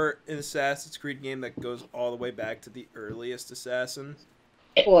for an Assassin's Creed game that goes all the way back to the earliest Assassin.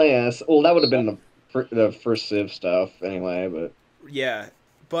 Well, yes. Well, that would have been the first Civ stuff anyway, but Yeah,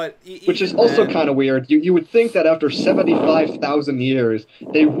 but which is also kind of weird. You would think that after 75,000 years,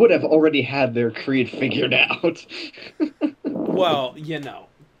 they would have already had their creed figured out. well,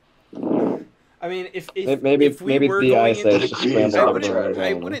 I mean, if Maybe we were the going Ice into Age the just Greek, scrambled over.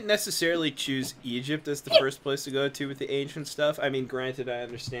 I wouldn't necessarily choose Egypt as the first place to go to with the ancient stuff. I mean, granted, I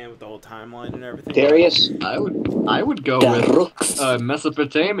understand with the whole timeline and everything. Darius, I would go The with rooks.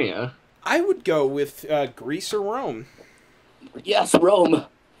 Mesopotamia. I would go with Greece or Rome. Yes, Rome.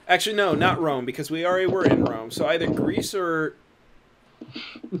 Actually, no, not Rome, because we already were in Rome. So either Greece or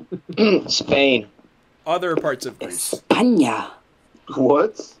Spain. other parts of Greece. España.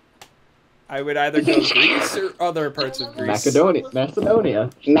 What? I would either go Greece or other parts of Greece. Macedonia. Macedonia.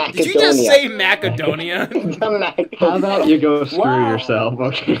 Did you just say Macedonia? How about you go screw yourself?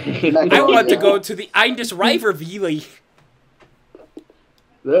 Okay. I want to go to the Indus River Valley.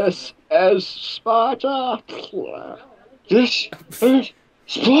 This is Sparta. This is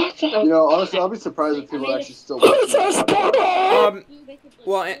Sparta. You know, honestly, I'll be surprised if people actually still watch that.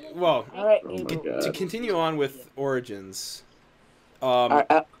 Well, All right. Oh my to god. continue on with Origins.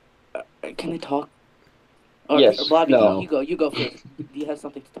 Can I talk? Yes, Bobby, no. you go first. Do you have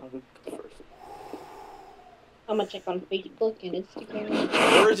something to talk about first? I'm gonna check on Facebook and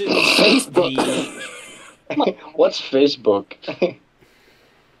Instagram. Origins. Facebook. What's Facebook?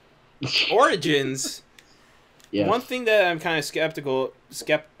 Origins. Yeah. One thing that I'm kind of skeptical. I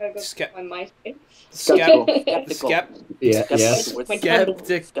go check my MySpace. Skeptical. Yeah. Yes.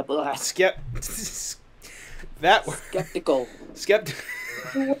 That word. Skeptical.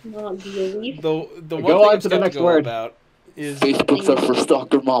 Who would not believe? The one Go thing on I'm to the next skeptical word. about is Facebook's are for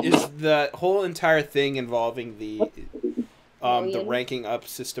stalker mom. the whole entire thing involving the Million? ranking up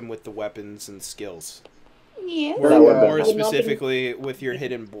system with the weapons and skills. Yeah. Or That would be- more Would not be- specifically, with your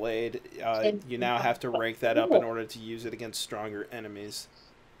hidden blade, you now have to rank that up in order to use it against stronger enemies.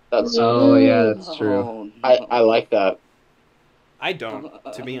 That's. Oh yeah, that's true. Oh, no. I like that. I don't,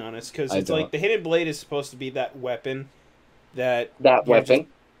 to be honest, because I it's like don't. the hidden blade is supposed to be that weapon that That you're weapon.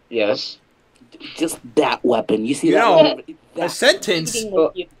 Yes. Just that weapon. You see You that? know, weapon? a sentence. Cheating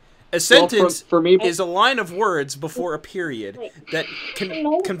with you. A sentence for me is a line of words before a period that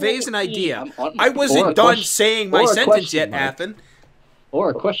conveys an idea. I Or wasn't a done question- saying my or a sentence yet, question mark. Athan. or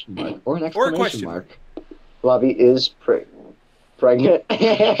a question mark or an exclamation mark. Blobby is pregnant.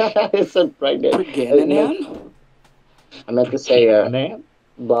 I said pregnant. I meant to say Nan?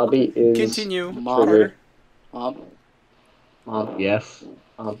 Blobby is Continue, triggered. Yes.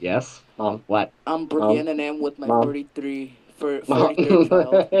 Yes. What? I'm pregnant with my Mom. 43rd child. What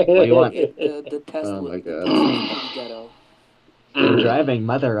do you want? The test Oh my was God. pretty ghetto. You're driving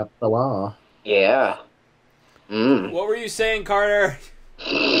mother up the wall. Yeah. What were you saying, Carter?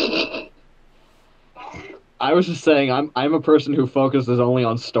 I was just saying, I'm a person who focuses only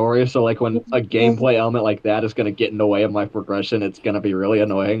on story, so like when a gameplay element like that is gonna get in the way of my progression, it's gonna be really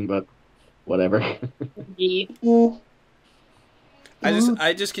annoying. But whatever.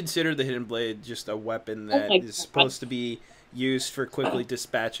 I just consider the hidden blade just a weapon that my is supposed to be used for quickly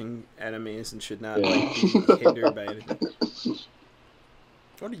dispatching enemies and should not Yeah. like be hindered by anything.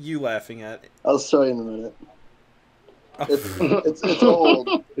 What are you laughing at? I'll show you in a minute. Oh. It's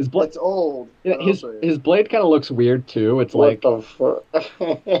old. His blade, It's old. yeah, I'll his show you. his blade kind of looks weird too. It's What like the fuck?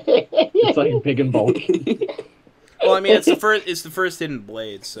 it's like big and bulky. Well, I mean, it's the first hidden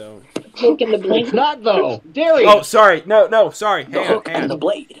blade, so. Look in the blade. It's not though. Darius. Oh, sorry. No, sorry. The Hang hook on. and the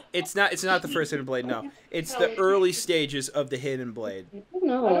blade. It's not the first hidden blade. No, it's the early stages of the hidden blade.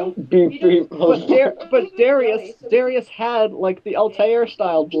 No. Beep, beep. But Darius had like the Altair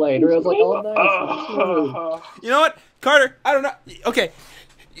style blade, where it was like all nice and smooth. You know what, Carter? I don't know. Okay.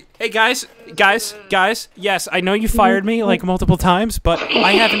 Hey guys. Yes, I know you fired me like multiple times, but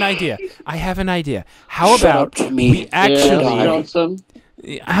I have an idea. How about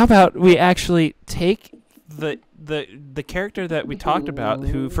we actually take the character that we talked about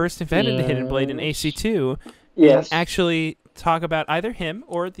who first invented the hidden blade in AC2 Yes. and actually talk about either him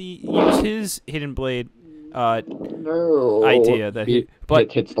or use his hidden blade No. idea that he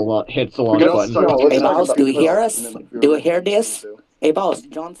hits the launch button. Hey, boss, do you hear us? Do you hear this? Hey, boss,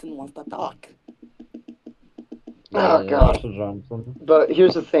 Johnson wants to talk. Oh god. But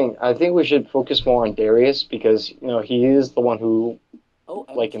here's the thing. I think we should focus more on Darius because he is the one who Oh,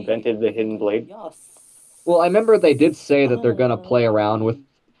 like invented the hidden blade. Yes. Well, I remember they did say that they're gonna play around with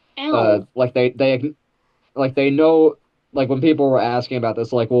Ow. like they know, like when people were asking about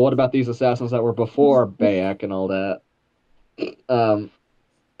this, like, well, what about these assassins that were before Bayek and all that?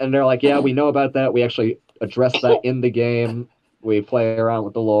 And they're like, yeah, we know about that. We actually address that in the game. We play around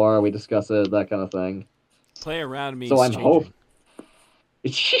with the lore. We discuss it, that kind of thing. play around means So I'm changing.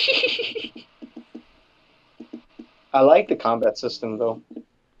 I like the combat system though.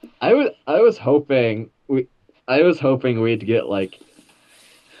 I was hoping we'd get like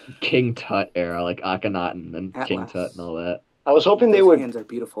King Tut era, like Akhenaten and King Atlas. Tut and all that. I was hoping they Those would. hands are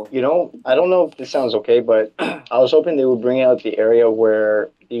beautiful. I don't know if this sounds okay, but I was hoping they would bring out the area where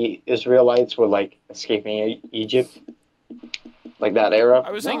the Israelites were like escaping Egypt, like that era.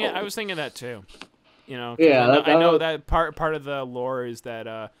 I was thinking that too. 'Cause Yeah, I know that part of the lore is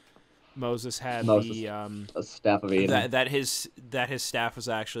that Moses had A staff of Eden. that his staff was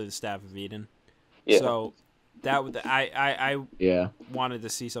actually the staff of Eden. Yeah. So that would I Yeah. wanted to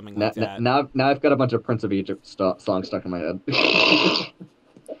see something like that. Now I've got a bunch of Prince of Egypt songs stuck in my head.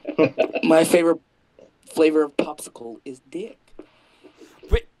 My favorite flavor of popsicle is dick.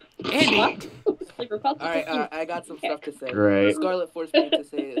 Wait, Andy. Flavor popsicle. All right, I got some stuff to say. Great. Scarlett forced me to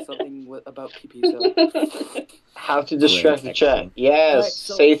say something about pee-pee, so... How to distract the chat? Yes, Alright,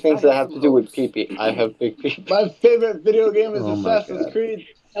 so say things I that have have some to do with hopes. pee-pee. I have big pee-pee. My favorite video game is Oh my Assassin's God. Creed.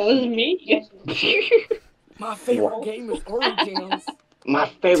 That was me. My favorite game is Origins. My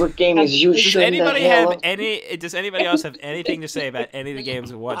favorite game is you Does shouldn't anybody have have any? Does anybody else have anything to say about any of the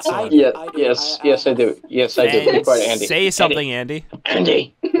games whatsoever? Yeah, I do. yes, I do. Yes, I do. Be Then quiet, Andy. say something, Andy.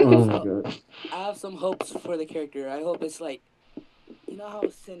 Andy. Oh my god. I have some hopes for the character. I hope it's like, you know how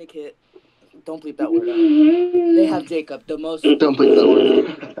Syndicate, don't bleep that word out. They have Jacob, the most. Don't bleep that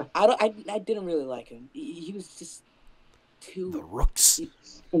word. I didn't really like him. He was just The too. Rooks. It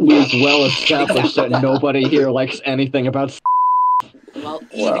was well established that nobody here likes anything about. Well,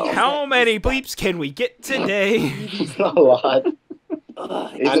 Wow. How many bleeps can we get today? A lot.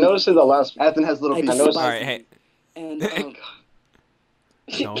 I noticed in the last. Ethan has little I pieces. noticed- All right, hey, And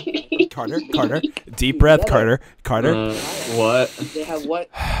no, Carter, deep breath, Carter. What? they have what?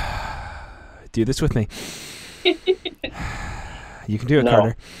 Do this with me. You can do it, No.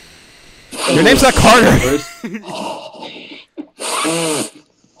 Carter. Your name's not Carter.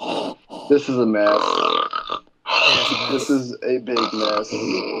 This is a mess. This is a big mess.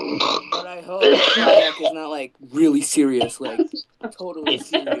 But I hope kayak is not like really serious, like totally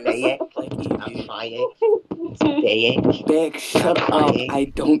serious. Like Beck, shut up!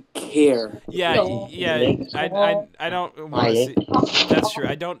 I don't care. Yeah, No. I don't want to see. That's true.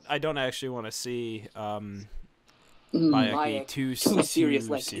 I don't actually want to see Bayek be too serious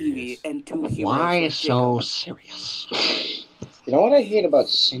like Eevee and too humorous. Why like so Jacob. serious? You know what I hate about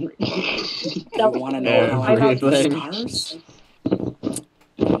serious? You want to know how I got these scars?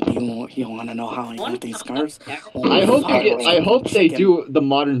 You want to know how I got these scars? I hope they do the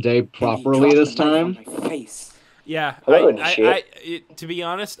modern day properly this time. Yeah, to be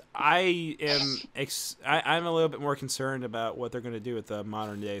honest, I'm a little bit more concerned about what they're going to do with the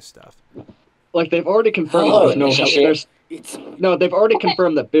modern day stuff. Like they've already confirmed they've already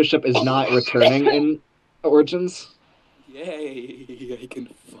confirmed that Bishop is not returning in Origins. Yay! I can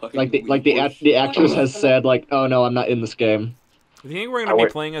the actress has said like, oh no, I'm not in this game. Do you think we're going to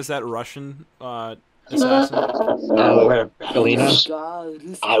be playing as that Russian assassin? Galena?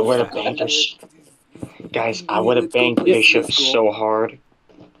 I would have banged her. Guys, I would have banged Bishop so hard.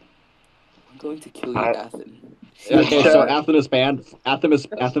 I'm going to kill you, Athan. Okay, so Athan is banned.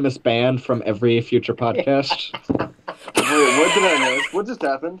 Athan is banned from every future podcast. Wait, what did I miss? What just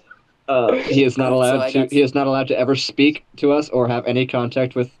happened? He is not allowed to. He is not allowed to ever speak to us or have any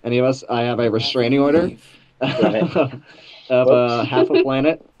contact with any of us. I have a restraining order of half a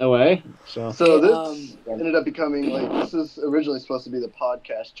planet away. So this ended up becoming like this is originally supposed to be the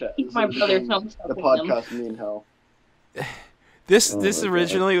podcast chat. My brother the podcast me and hell. This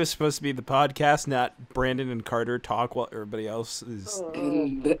originally was supposed to be the podcast, not Brandon and Carter talk while everybody else is.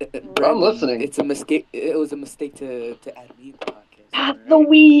 I'm listening. It's a mistake. It was a mistake to add me to the podcast. Not the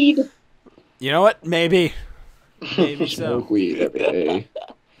weed. You know what? Maybe so. Smoke weed every day.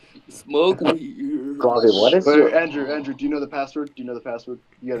 Smoke weed. What is Wait, Andrew, do you know the password? You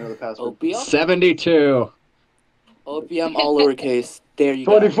gotta know the password. Opium? 72. Opium, all lowercase. There you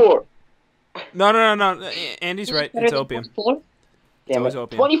 24. go. No. Andy's right. It's opium. It's always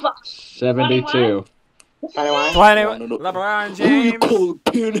opium. 25. 72. 21. LeBron James. Cold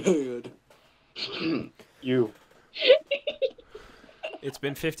pinhead. You. It's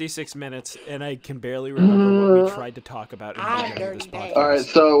been 56 minutes, and I can barely remember what we tried to talk about in the beginning of this podcast. All right,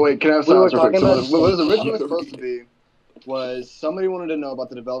 so wait, can I have silence real quick? So about- what was originally supposed to be was somebody wanted to know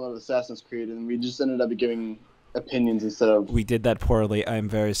about the development of Assassin's Creed, and we just ended up giving opinions instead of. We did that poorly. I'm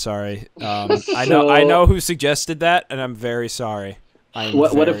very sorry. I know who suggested that, and I'm very sorry.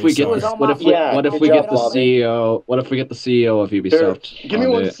 What if we get the CEO? What if we get the CEO of Ubisoft? Give me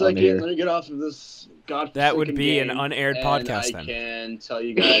 1 second. Let me get off of this. That would be an unaired podcast I then. can tell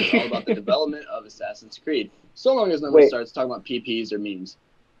you guys all about the development of Assassin's Creed. So long as nobody starts talking about PPs or memes.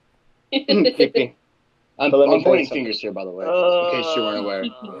 I'm pointing fingers here, by the way, in case you weren't aware.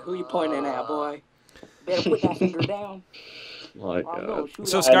 Who you pointing at, boy? Better put that finger down. My God.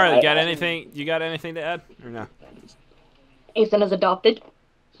 So Scarlett, you got anything to add or no? Ethan is adopted.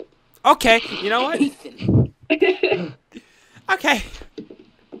 Okay, you know what? Okay.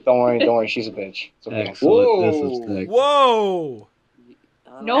 Don't worry, she's a bitch. It's okay. Excellent. This is sick. Whoa!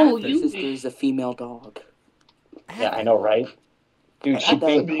 No, Your you. sister's a female dog. Yeah, I know, right? Dude, she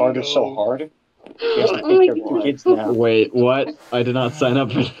banged Carter so hard. She has to take care of 2 kids now. Wait, what? I did not sign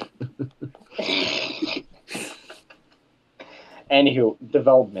up for Anywho,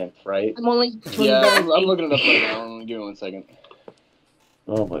 development, right? I'm only. Yeah, I'm looking it up right now. Give me 1 second.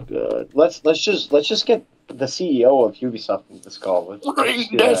 Oh my God. Let's just get the CEO of Ubisoft in this call. Bring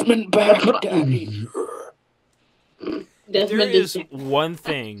Desmond back, Daddy. If there's one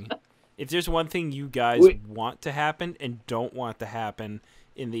thing you guys want to happen and don't want to happen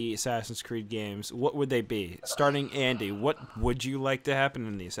in the Assassin's Creed games, what would they be? Starting Andy, what would you like to happen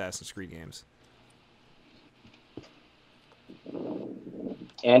in the Assassin's Creed games?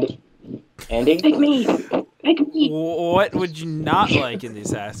 Andy? Pick me. What would you not like in the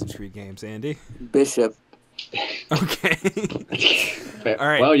Assassin's Creed games, Andy? Bishop. Okay. All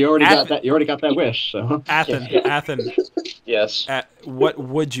right. Well, you already got that. You already got that wish. So. Athan. Yes. What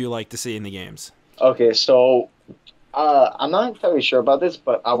would you like to see in the games? Okay, so I'm not entirely sure about this,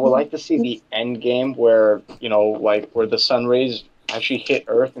 but I would like to see the end game where where the sun rays actually hit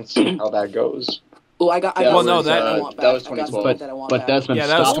Earth and see how that goes. Oh, I got. That was 2012. But Desmond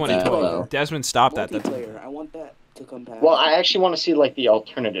that was stopped that, 2012. though. Desmond stopped that. Multiplayer. I want that to come back. Well, I actually want to see the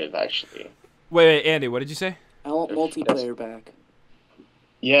alternative actually. Wait, Andy, what did you say? I want multiplayer back.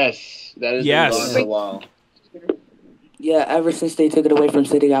 Yes, that is Yes. been gone for a while. Yeah, ever since they took it away from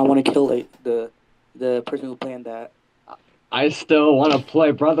City, I want to kill the person who planned that. I still want to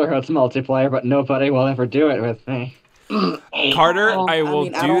play Brotherhood's multiplayer, but nobody will ever do it with me. Carter, I will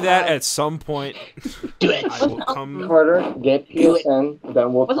mean, I do don't that have- at some point. Do it. I will come. Carter, get PSN,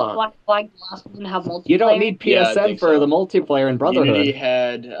 then we'll Wasn't talk. Black Flag the last one to have multiplayer? You don't need Yeah, I PSN think for so. the multiplayer in Unity Brotherhood.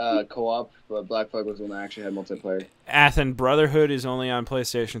 had co-op, but Black Flag was the one that actually had multiplayer. Athen Brotherhood is only on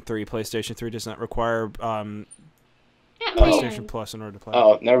PlayStation 3. PlayStation 3 does not require PlayStation Plus in order to play.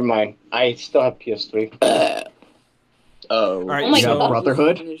 Oh, never mind. I still have PS3. Oh. All right, Oh my You got God.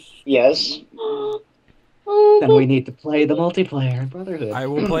 Brotherhood? Yes. Then we need to play the multiplayer in Brotherhood. I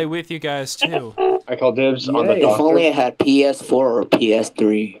will play with you guys too. I call dibs on the Yay. If doctor. only I had PS4 or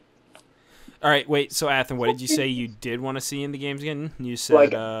PS3. All right, wait. So Athen, what did you say you did want to see in the games again? You said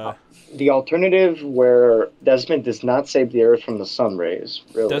Like, The alternative where Desmond does not save the Earth from the sun rays.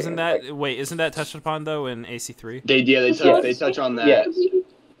 Really. doesn't that Like, wait? Isn't that touched upon though in AC3? They touch on that. yes.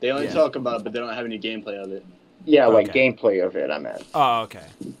 They only Yeah. talk about it, but they don't have any gameplay of it. Yeah, like Okay. gameplay of it, I meant. Oh, okay.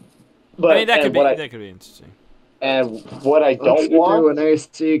 But I mean, that and could be what I, that could be interesting. and what I Let's don't do want, an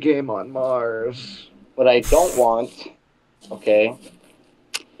AC game on Mars. what I don't want, okay,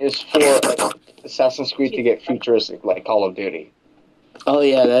 is for like, Assassin's Creed to get futuristic like Call of Duty. Oh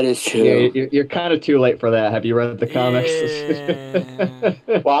yeah, that is true. Yeah, you're kind of too late for that. Have you read the comics?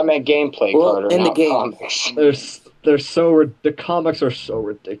 Yeah. Well, I meant gameplay, Well, Carter, in the not game. comics. The comics are so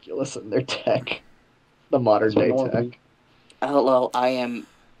ridiculous in their tech, the modern day tech. Hello, I am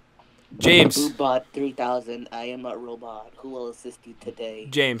James. Boobot 3000. I am a robot who will assist you today.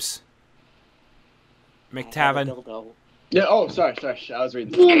 James. I have a McTaven. dildo. Yeah. Oh, sorry. I was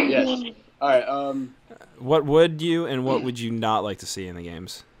reading. Something. Yes. All right. What would you and what would you not like to see in the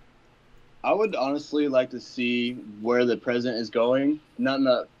games? I would honestly like to see where the president is going. Not in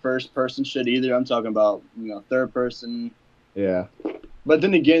the first person shit either. I'm talking about third person. Yeah. But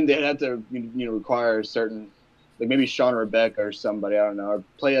then again, they'd have to require certain, like maybe Sean Rebecca or somebody, I don't know, or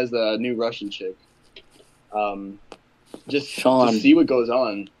play as the new Russian chick. Just Sean. to see what goes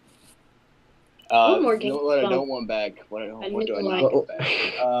on. One more You know what I game. don't want back? What do I Nikolai. not want back?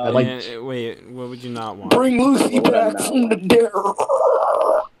 I like- Wait, what would you not want? Bring Lucy What would I back not from the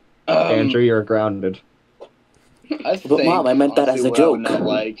want? dead. Andrew, you're grounded. I But, think, Mom, I meant that as a honestly, what I would joke. not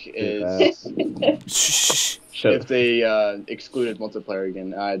like is Shh. Shut if they excluded multiplayer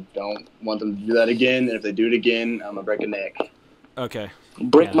again. I don't want them to do that again. And if they do it again, I'm gonna break a neck. Okay.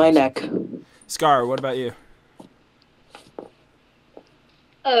 Break Yeah, my that's- neck. Scar, what about you?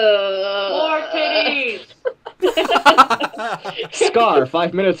 More titties! Scar,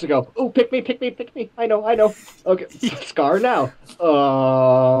 5 minutes ago. Oh, pick me. I know. Okay, Scar now.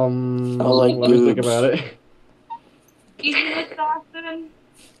 like let me think boobs. about it. Asian assassin.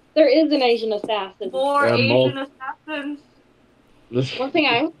 There is an Asian assassin. More Yeah, Asian assassins. One thing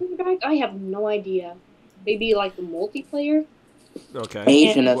I think back, I have no idea. Maybe like the multiplayer? Okay.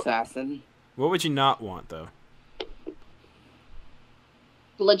 Asian And- assassin. What would you not want though?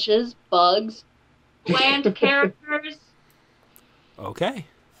 Glitches, bugs. Bland characters. Okay.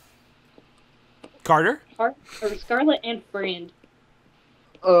 Carter? Or Scarlet and Friend.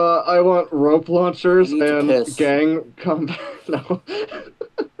 I want rope launchers I need to and piss. gang combat. No.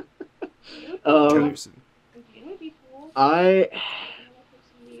 Anderson. I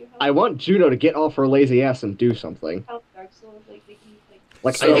want Juno to get off her lazy ass and do something.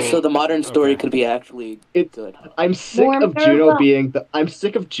 Like So the modern story okay. could be actually It- good. I'm sick More of Juno being the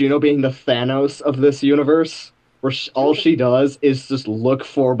Thanos of this universe, where all she does is just look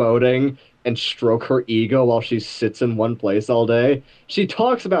foreboding and stroke her ego while she sits in one place all day. She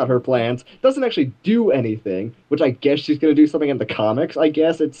talks about her plans, doesn't actually do anything, which I guess she's gonna do something in the comics. I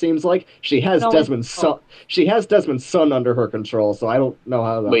guess it seems like she has No, Desmond's son. She has Desmond's son under her control, so I don't know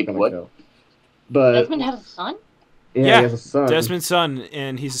how that's Wait, gonna what? go. But Desmond has a son? yeah, Yeah, he has a son. Desmond's son,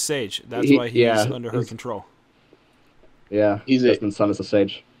 and he's a sage. That's He- why he's yeah, under her he's- control. Yeah, He's a- Desmond's son is a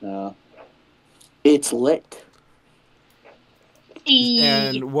sage. It's lit.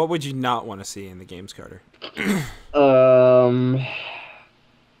 And what would you not want to see in the games, Carter?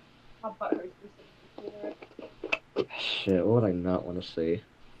 Shit, what would I not want to see?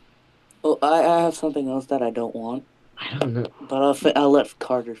 Oh, I have something else that I don't want, I don't know. but I'll let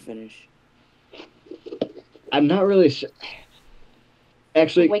Carter finish. I'm not really sure.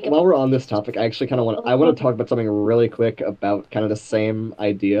 Actually, Wake up. while we're on this topic, I actually kind of want to talk about something really quick about kind of the same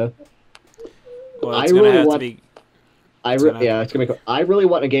idea. Well, I it's gonna really have want- to be. It's gonna be cool. I really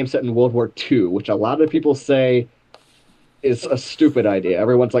want a game set in World War II, which a lot of people say is a stupid idea.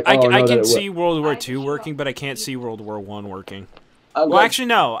 Everyone's like, I "Oh, no, can that it see World War II working, but I can't see World War One working. I've Well, got- actually,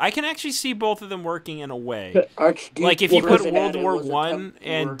 no. I can actually see both of them working in a way. Archduke Like if you put wasn't World at it, War was a One temp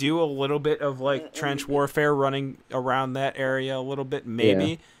and war. do a little bit of like trench warfare running around that area a little bit,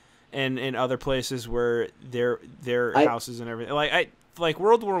 maybe. and in other places where their houses and everything. Like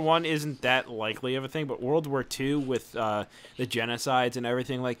World War I isn't that likely of a thing, but World War II with the genocides and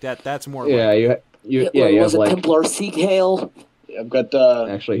everything like that, that's more. Yeah, likely. you was have a like Templar Sikh Hail. I've got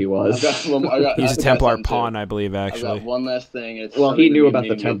actually he was. He's a Templar pawn, I believe. Actually, I've got one last thing. Well, he knew about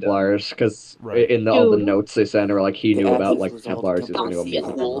the Templars because in all the notes they sent were like he knew about like Templars. He knew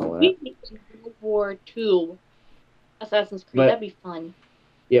about all that. World War II Assassin's Creed. That'd be fun.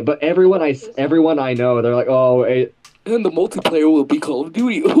 Yeah, but everyone I know, they're like, oh. And the multiplayer will be Call of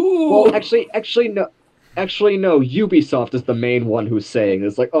Duty. Ooh. Well, actually, no. Ubisoft is the main one who's saying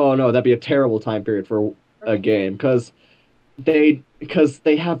it's like, oh no, that'd be a terrible time period for a game because they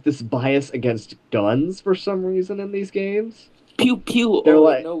have this bias against guns for some reason in these games. Pew pew. They're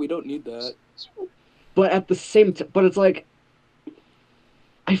like, no, we don't need that. But at the same time, but it's like,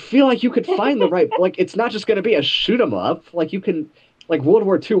 I feel like you could find the right, like, it's not just gonna be a shoot 'em up. Like you can, like World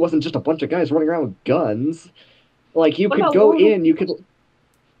War II wasn't just a bunch of guys running around with guns. Like, you could go in, you could...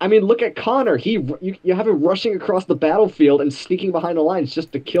 I mean, look at Connor. You have him rushing across the battlefield and sneaking behind the lines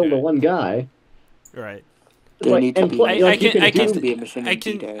just to kill the one guy. Right. Like, I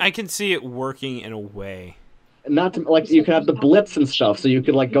can see it working in a way. Not to, like, you could have the Blitz and stuff, so you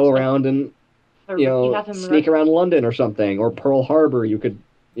could, like, go around and, sneak around London or something. Or Pearl Harbor, you could,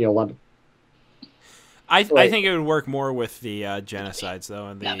 London. I think it would work more with the genocides though,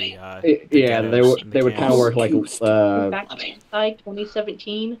 and the they would kind of work like back to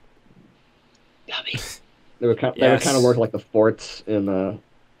 2017. They would kind of work like the forts in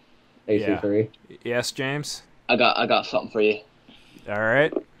AC3. Yes, James. I got something for you. All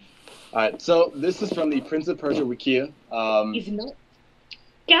right. So this is from the Prince of Persia Wikia.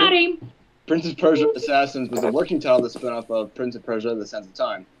 Got him. Prince of Persia Assassins was a working title that spun off of Prince of Persia: The Sands of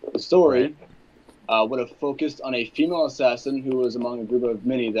Time. The story. Would have focused on a female assassin who was among a group of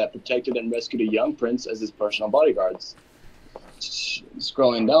many that protected and rescued a young prince as his personal bodyguards.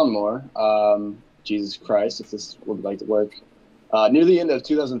 Scrolling down more, Jesus Christ, if this would like to work. Near the end of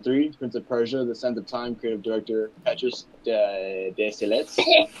 2003, Prince of Persia: The Sands of Time creative director Petrus Desilets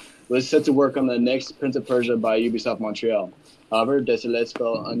was set to work on the next Prince of Persia by Ubisoft Montreal. However, Desilets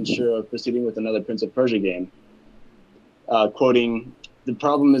felt unsure of proceeding with another Prince of Persia game. Quoting, "The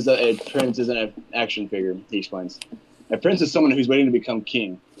problem is that a prince isn't an action figure," he explains. "A prince is someone who's waiting to become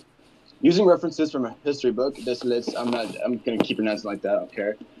king." Using references from a history book, Desilets, I'm going to keep pronouncing like that, I don't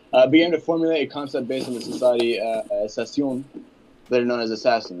care, began to formulate a concept based on the society Assassin, that are known as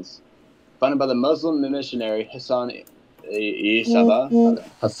assassins. Founded by the Muslim missionary Hassan Isaba.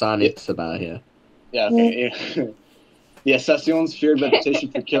 Hassan Isaba, yeah. Yeah, okay. The Assassins' feared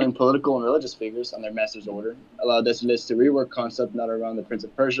reputation for killing political and religious figures on their master's order allowed Desilets to rework concept not around the Prince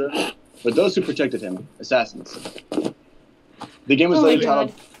of Persia, but those who protected him, assassins. The game was later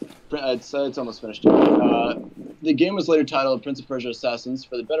titled... It's almost finished. The game was later titled Prince of Persia Assassins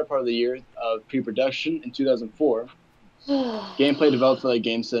for the better part of the year of pre-production in 2004. Gameplay developed for the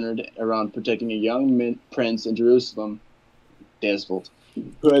game centered around protecting a young prince in Jerusalem, Desvold,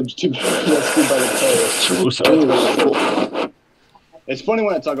 who had to be rescued by the terrorists. It's funny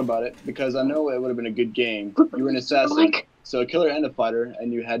when I talk about it, because I know it would have been a good game. You were an assassin, so a killer and a fighter,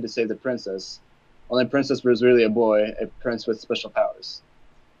 and you had to save the princess. Only the princess was really a boy, a prince with special powers.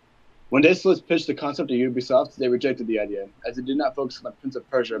 When Desilets pitched the concept to Ubisoft, they rejected the idea, as it did not focus on the Prince of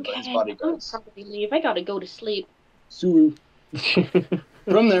Persia but his bodyguards. I gotta go to sleep. Suru.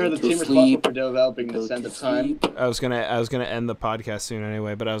 From there, the team responsible for developing the Sands of Time. I was gonna end the podcast soon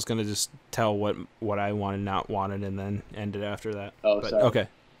anyway, but I was gonna just tell what I wanted, not wanted, and then end it after that. Oh, but, sorry. Okay,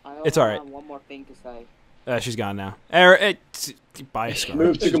 it's all right. One more thing to say. She's gone now. Bye, Scarlett.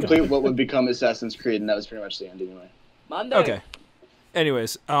 Move to complete what would become Assassin's Creed, and that was pretty much the end anyway. Monday. Okay.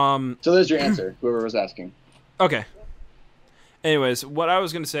 Anyways, So there's your answer. Whoever was asking. Okay. Anyways, what I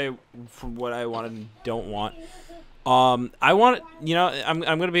was gonna say, from what I wanted and don't want. I want, I'm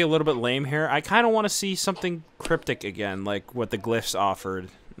gonna be a little bit lame here. I kind of want to see something cryptic again, like what the glyphs offered,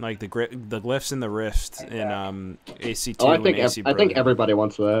 like the glyphs in the rift in AC2 and AC Brother. I think everybody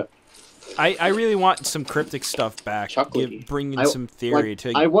wants that. I really want some cryptic stuff back. Bringing some theory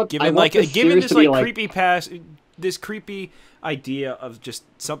to given this this creepy idea of just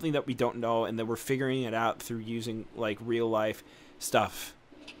something that we don't know, and that we're figuring it out through using like real life stuff,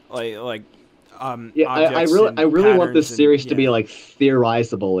 I really want this series to be like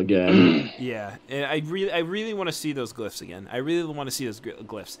theorizable again. Yeah, and I really want to see those glyphs again. I really want to see those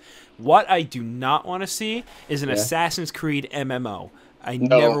glyphs. What I do not want to see is an Assassin's Creed MMO. I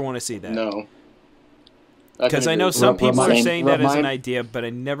never want to see that. No. Because I know some people are saying that as an idea, but I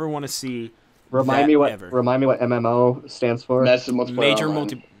never want to see. Remind me what MMO stands for. Massive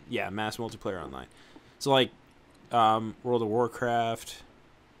multiplayer. Yeah, mass multiplayer online. So like World of Warcraft,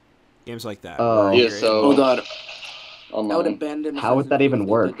 games like that. Oh. Yeah, so Hold on. I would online. abandon. How would that even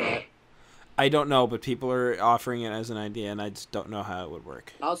work? I don't know, but people are offering it as an idea, and I just don't know how it would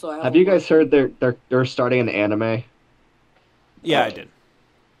work. Also, I Have you guys heard they're starting an anime? Yeah, I did.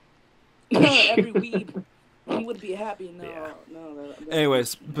 Every weeb, he would be happy. No, Yeah. no.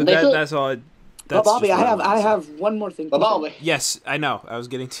 Anyways, but They could- that's all. That's But Bobby, just I what have wanted to say. one more thing. to say. Bobby. Yes, I know. I was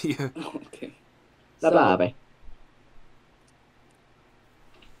getting to you. Okay. Bye.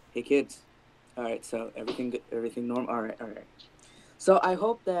 Hey kids. All right, so everything normal. All right. So I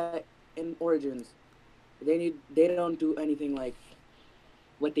hope that in Origins, they don't do anything like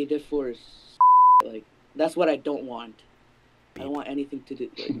what they did for like that's what I don't want. I don't want anything to do.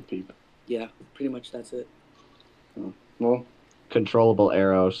 Like, yeah, pretty much that's it. Well, Controllable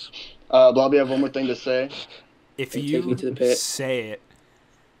arrows. Bobby, I have one more thing to say. If They take me to the you pit. say it,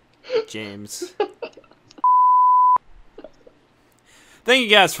 James. Thank you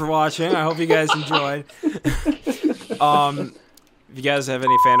guys for watching. I hope you guys enjoyed. If you guys have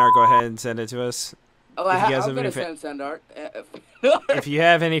any fan art, go ahead and send it to us. Oh, If you guys I'm have any gonna send art. If you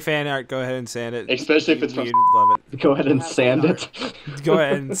have any fan art, go ahead and send it. Especially if it's We'd from... love it. Go ahead and sand it. Go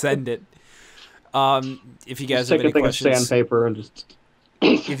ahead and send it. If you guys Just have take any a thing of questions, sandpaper and just.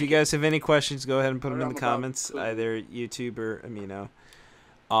 if you guys have any questions, go ahead and put them in the I'm about comments, to- either YouTube or Amino.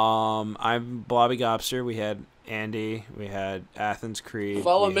 I'm blobbygobster. We had Andy. We had AthansCreed.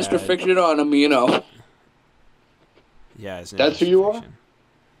 Follow we Mr. had- Fiction on Amino. Yeah, his name That's is who you are? Fiction.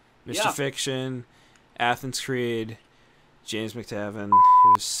 Mr. Yeah. Fiction, AthansCreed, James McTaven,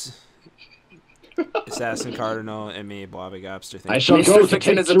 who's AssassinCardinal, and me, blobbygobster. I Thank shall you. go Mr. to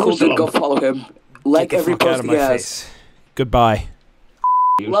Fiction take is a cool dude. Jerusalem. Go follow him. Like Get the every fuck out post of he my has. face. Goodbye.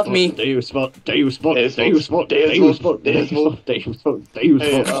 Love me. Deus, Hey,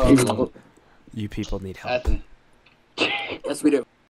 You people need help. Athen. Yes, we do.